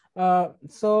 right?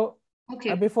 So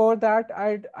Okay. before that,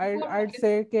 I'd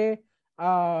Okay.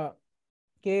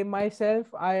 say myself,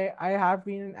 I have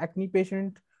been an acne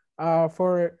patient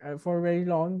for very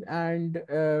long, and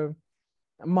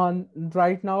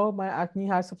right now my acne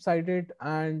has subsided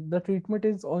and the treatment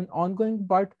is ongoing,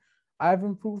 but I've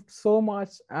improved so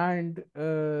much, and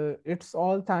it's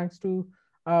all thanks to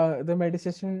the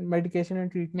medication and Your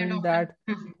treatment doctor.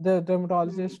 that the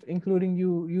dermatologist, including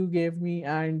you gave me,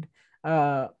 and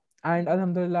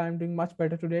alhamdulillah, I'm doing much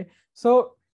better today.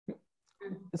 So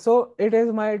it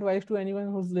is my advice to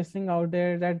anyone who's listening out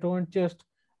there that don't just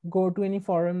go to any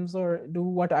forums or do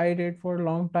what I did for a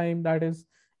long time, that is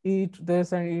eat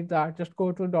this and eat that. Just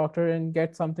go to a doctor and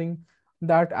get something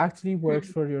that actually works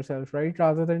for yourself, right,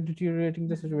 rather than deteriorating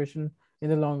the situation in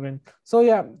the long run. So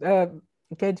yeah,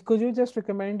 could you just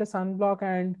recommend a sunblock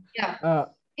and Yeah. uh,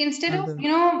 Instead and of,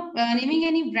 then naming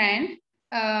any brand,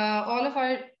 all of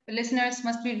our listeners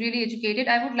must be really educated.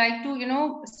 I would like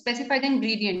to, specify the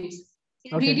ingredients.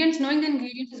 okay, Ingredients, knowing the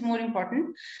ingredients is more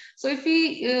important. So if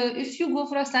you go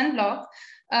for a sunblock,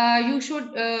 you should,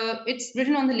 it's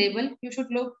written on the label, you should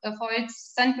look for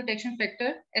its sun protection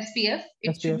factor, SPF.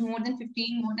 It should be SPF? more than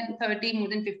 15, more than 30, more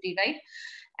than 50, right?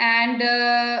 And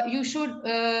you should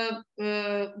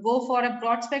go for a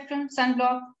broad spectrum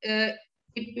sunblock.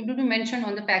 It will be mentioned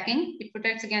on the packing. It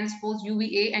protects against both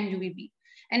UVA and UVB.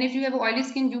 And if you have oily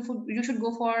skin, you should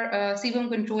go for sebum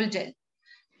control gel.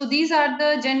 So these are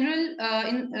the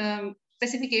general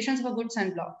specifications of a good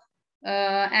sunblock.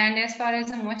 And as far as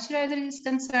a moisturizer is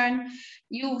concerned,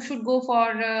 you should go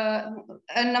for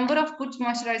a number of good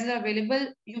moisturizers available.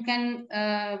 You can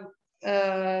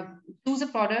choose a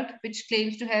product which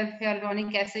claims to have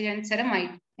hyaluronic acid and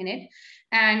ceramide in it,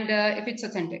 and if it's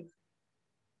authentic.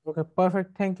 Okay,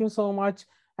 perfect. Thank you so much.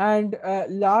 And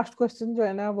last question जो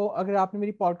है ना वो अगर आपने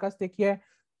मेरी podcast देखी है,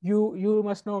 you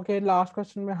must know कि last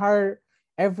question में हर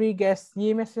every guest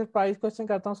ये मैं surprise question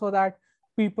करता हूँ so that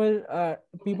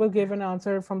people give an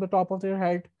answer from the top of their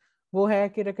head. वो है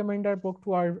कि recommend our book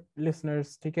to our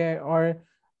listeners, ठीक है? और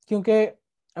क्योंकि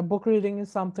a book reading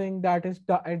is something that is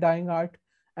a dying art,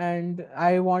 and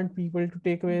I want people to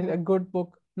take away a good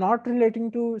book, not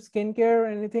relating to skincare or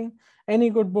anything, any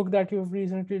good book that you've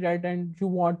recently read and you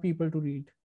want people to read.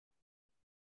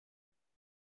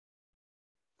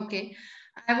 Okay,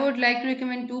 I would like to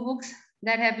recommend two books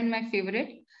that have been my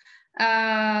favorite.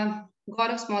 God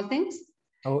of Small Things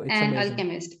It's and amazing.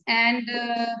 Alchemist. And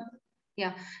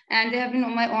yeah, and they have been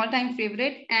my all-time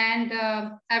favorite. And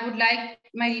I would like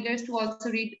my readers to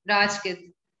also read Raj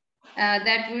Gidh.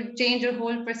 That would change your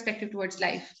whole perspective towards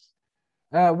life.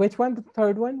 Which one? The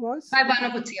third one was? By Bano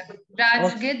Qudsia.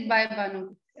 Raj Okay. Gidh by Bano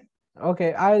Qudsia.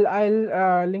 Okay,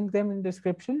 I'll link them in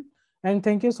description. And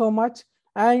thank you so much.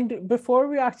 And before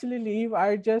we actually leave,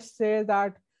 I just say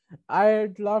that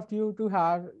I'd love you to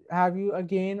have you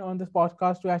again on this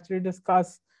podcast to actually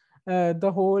discuss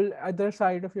the whole other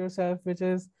side of yourself, which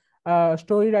is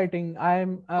story writing.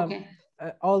 Okay.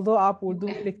 Although आप उर्दू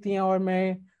में Okay. लिखती हैं और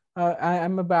मैं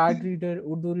I'm a bad reader,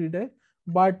 Urdu reader,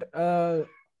 but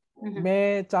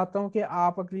मैं चाहता हूँ कि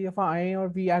आप अगली दफा आएं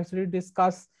और we actually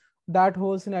discuss that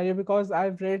whole scenario, because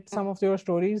I've read some of your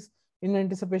stories in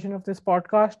anticipation of this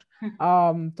podcast.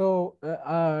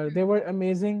 They were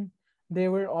amazing. They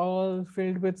were all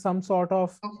filled with some sort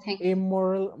of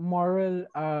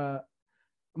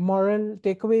moral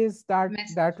takeaways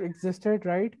that existed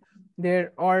right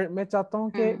there. Or मैं चाहता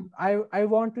हूँ कि I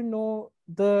want to know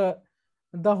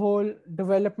the whole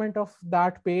development of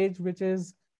that page, which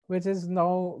is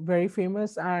now very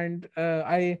famous, and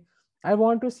I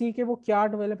want to see कि वो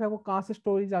क्या develop है, वो कहाँ से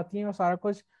stories आती हैं और सारा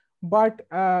कुछ. But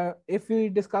if we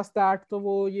discuss that, तो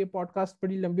वो ये podcast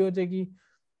बड़ी लंबी हो जाएगी.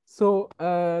 So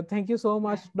thank you so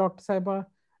much, Dr. Saiba.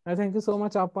 Thank you so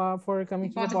much, Appa, for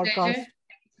coming to the podcast.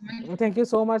 Thank you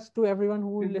so much to everyone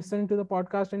who listened to the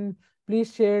podcast, and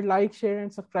please share,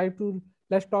 and subscribe to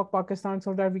Let's Talk Pakistan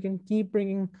so that we can keep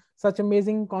bringing such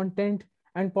amazing content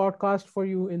and podcast for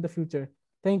you in the future.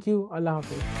 Thank you. Allah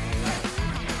Hafiz.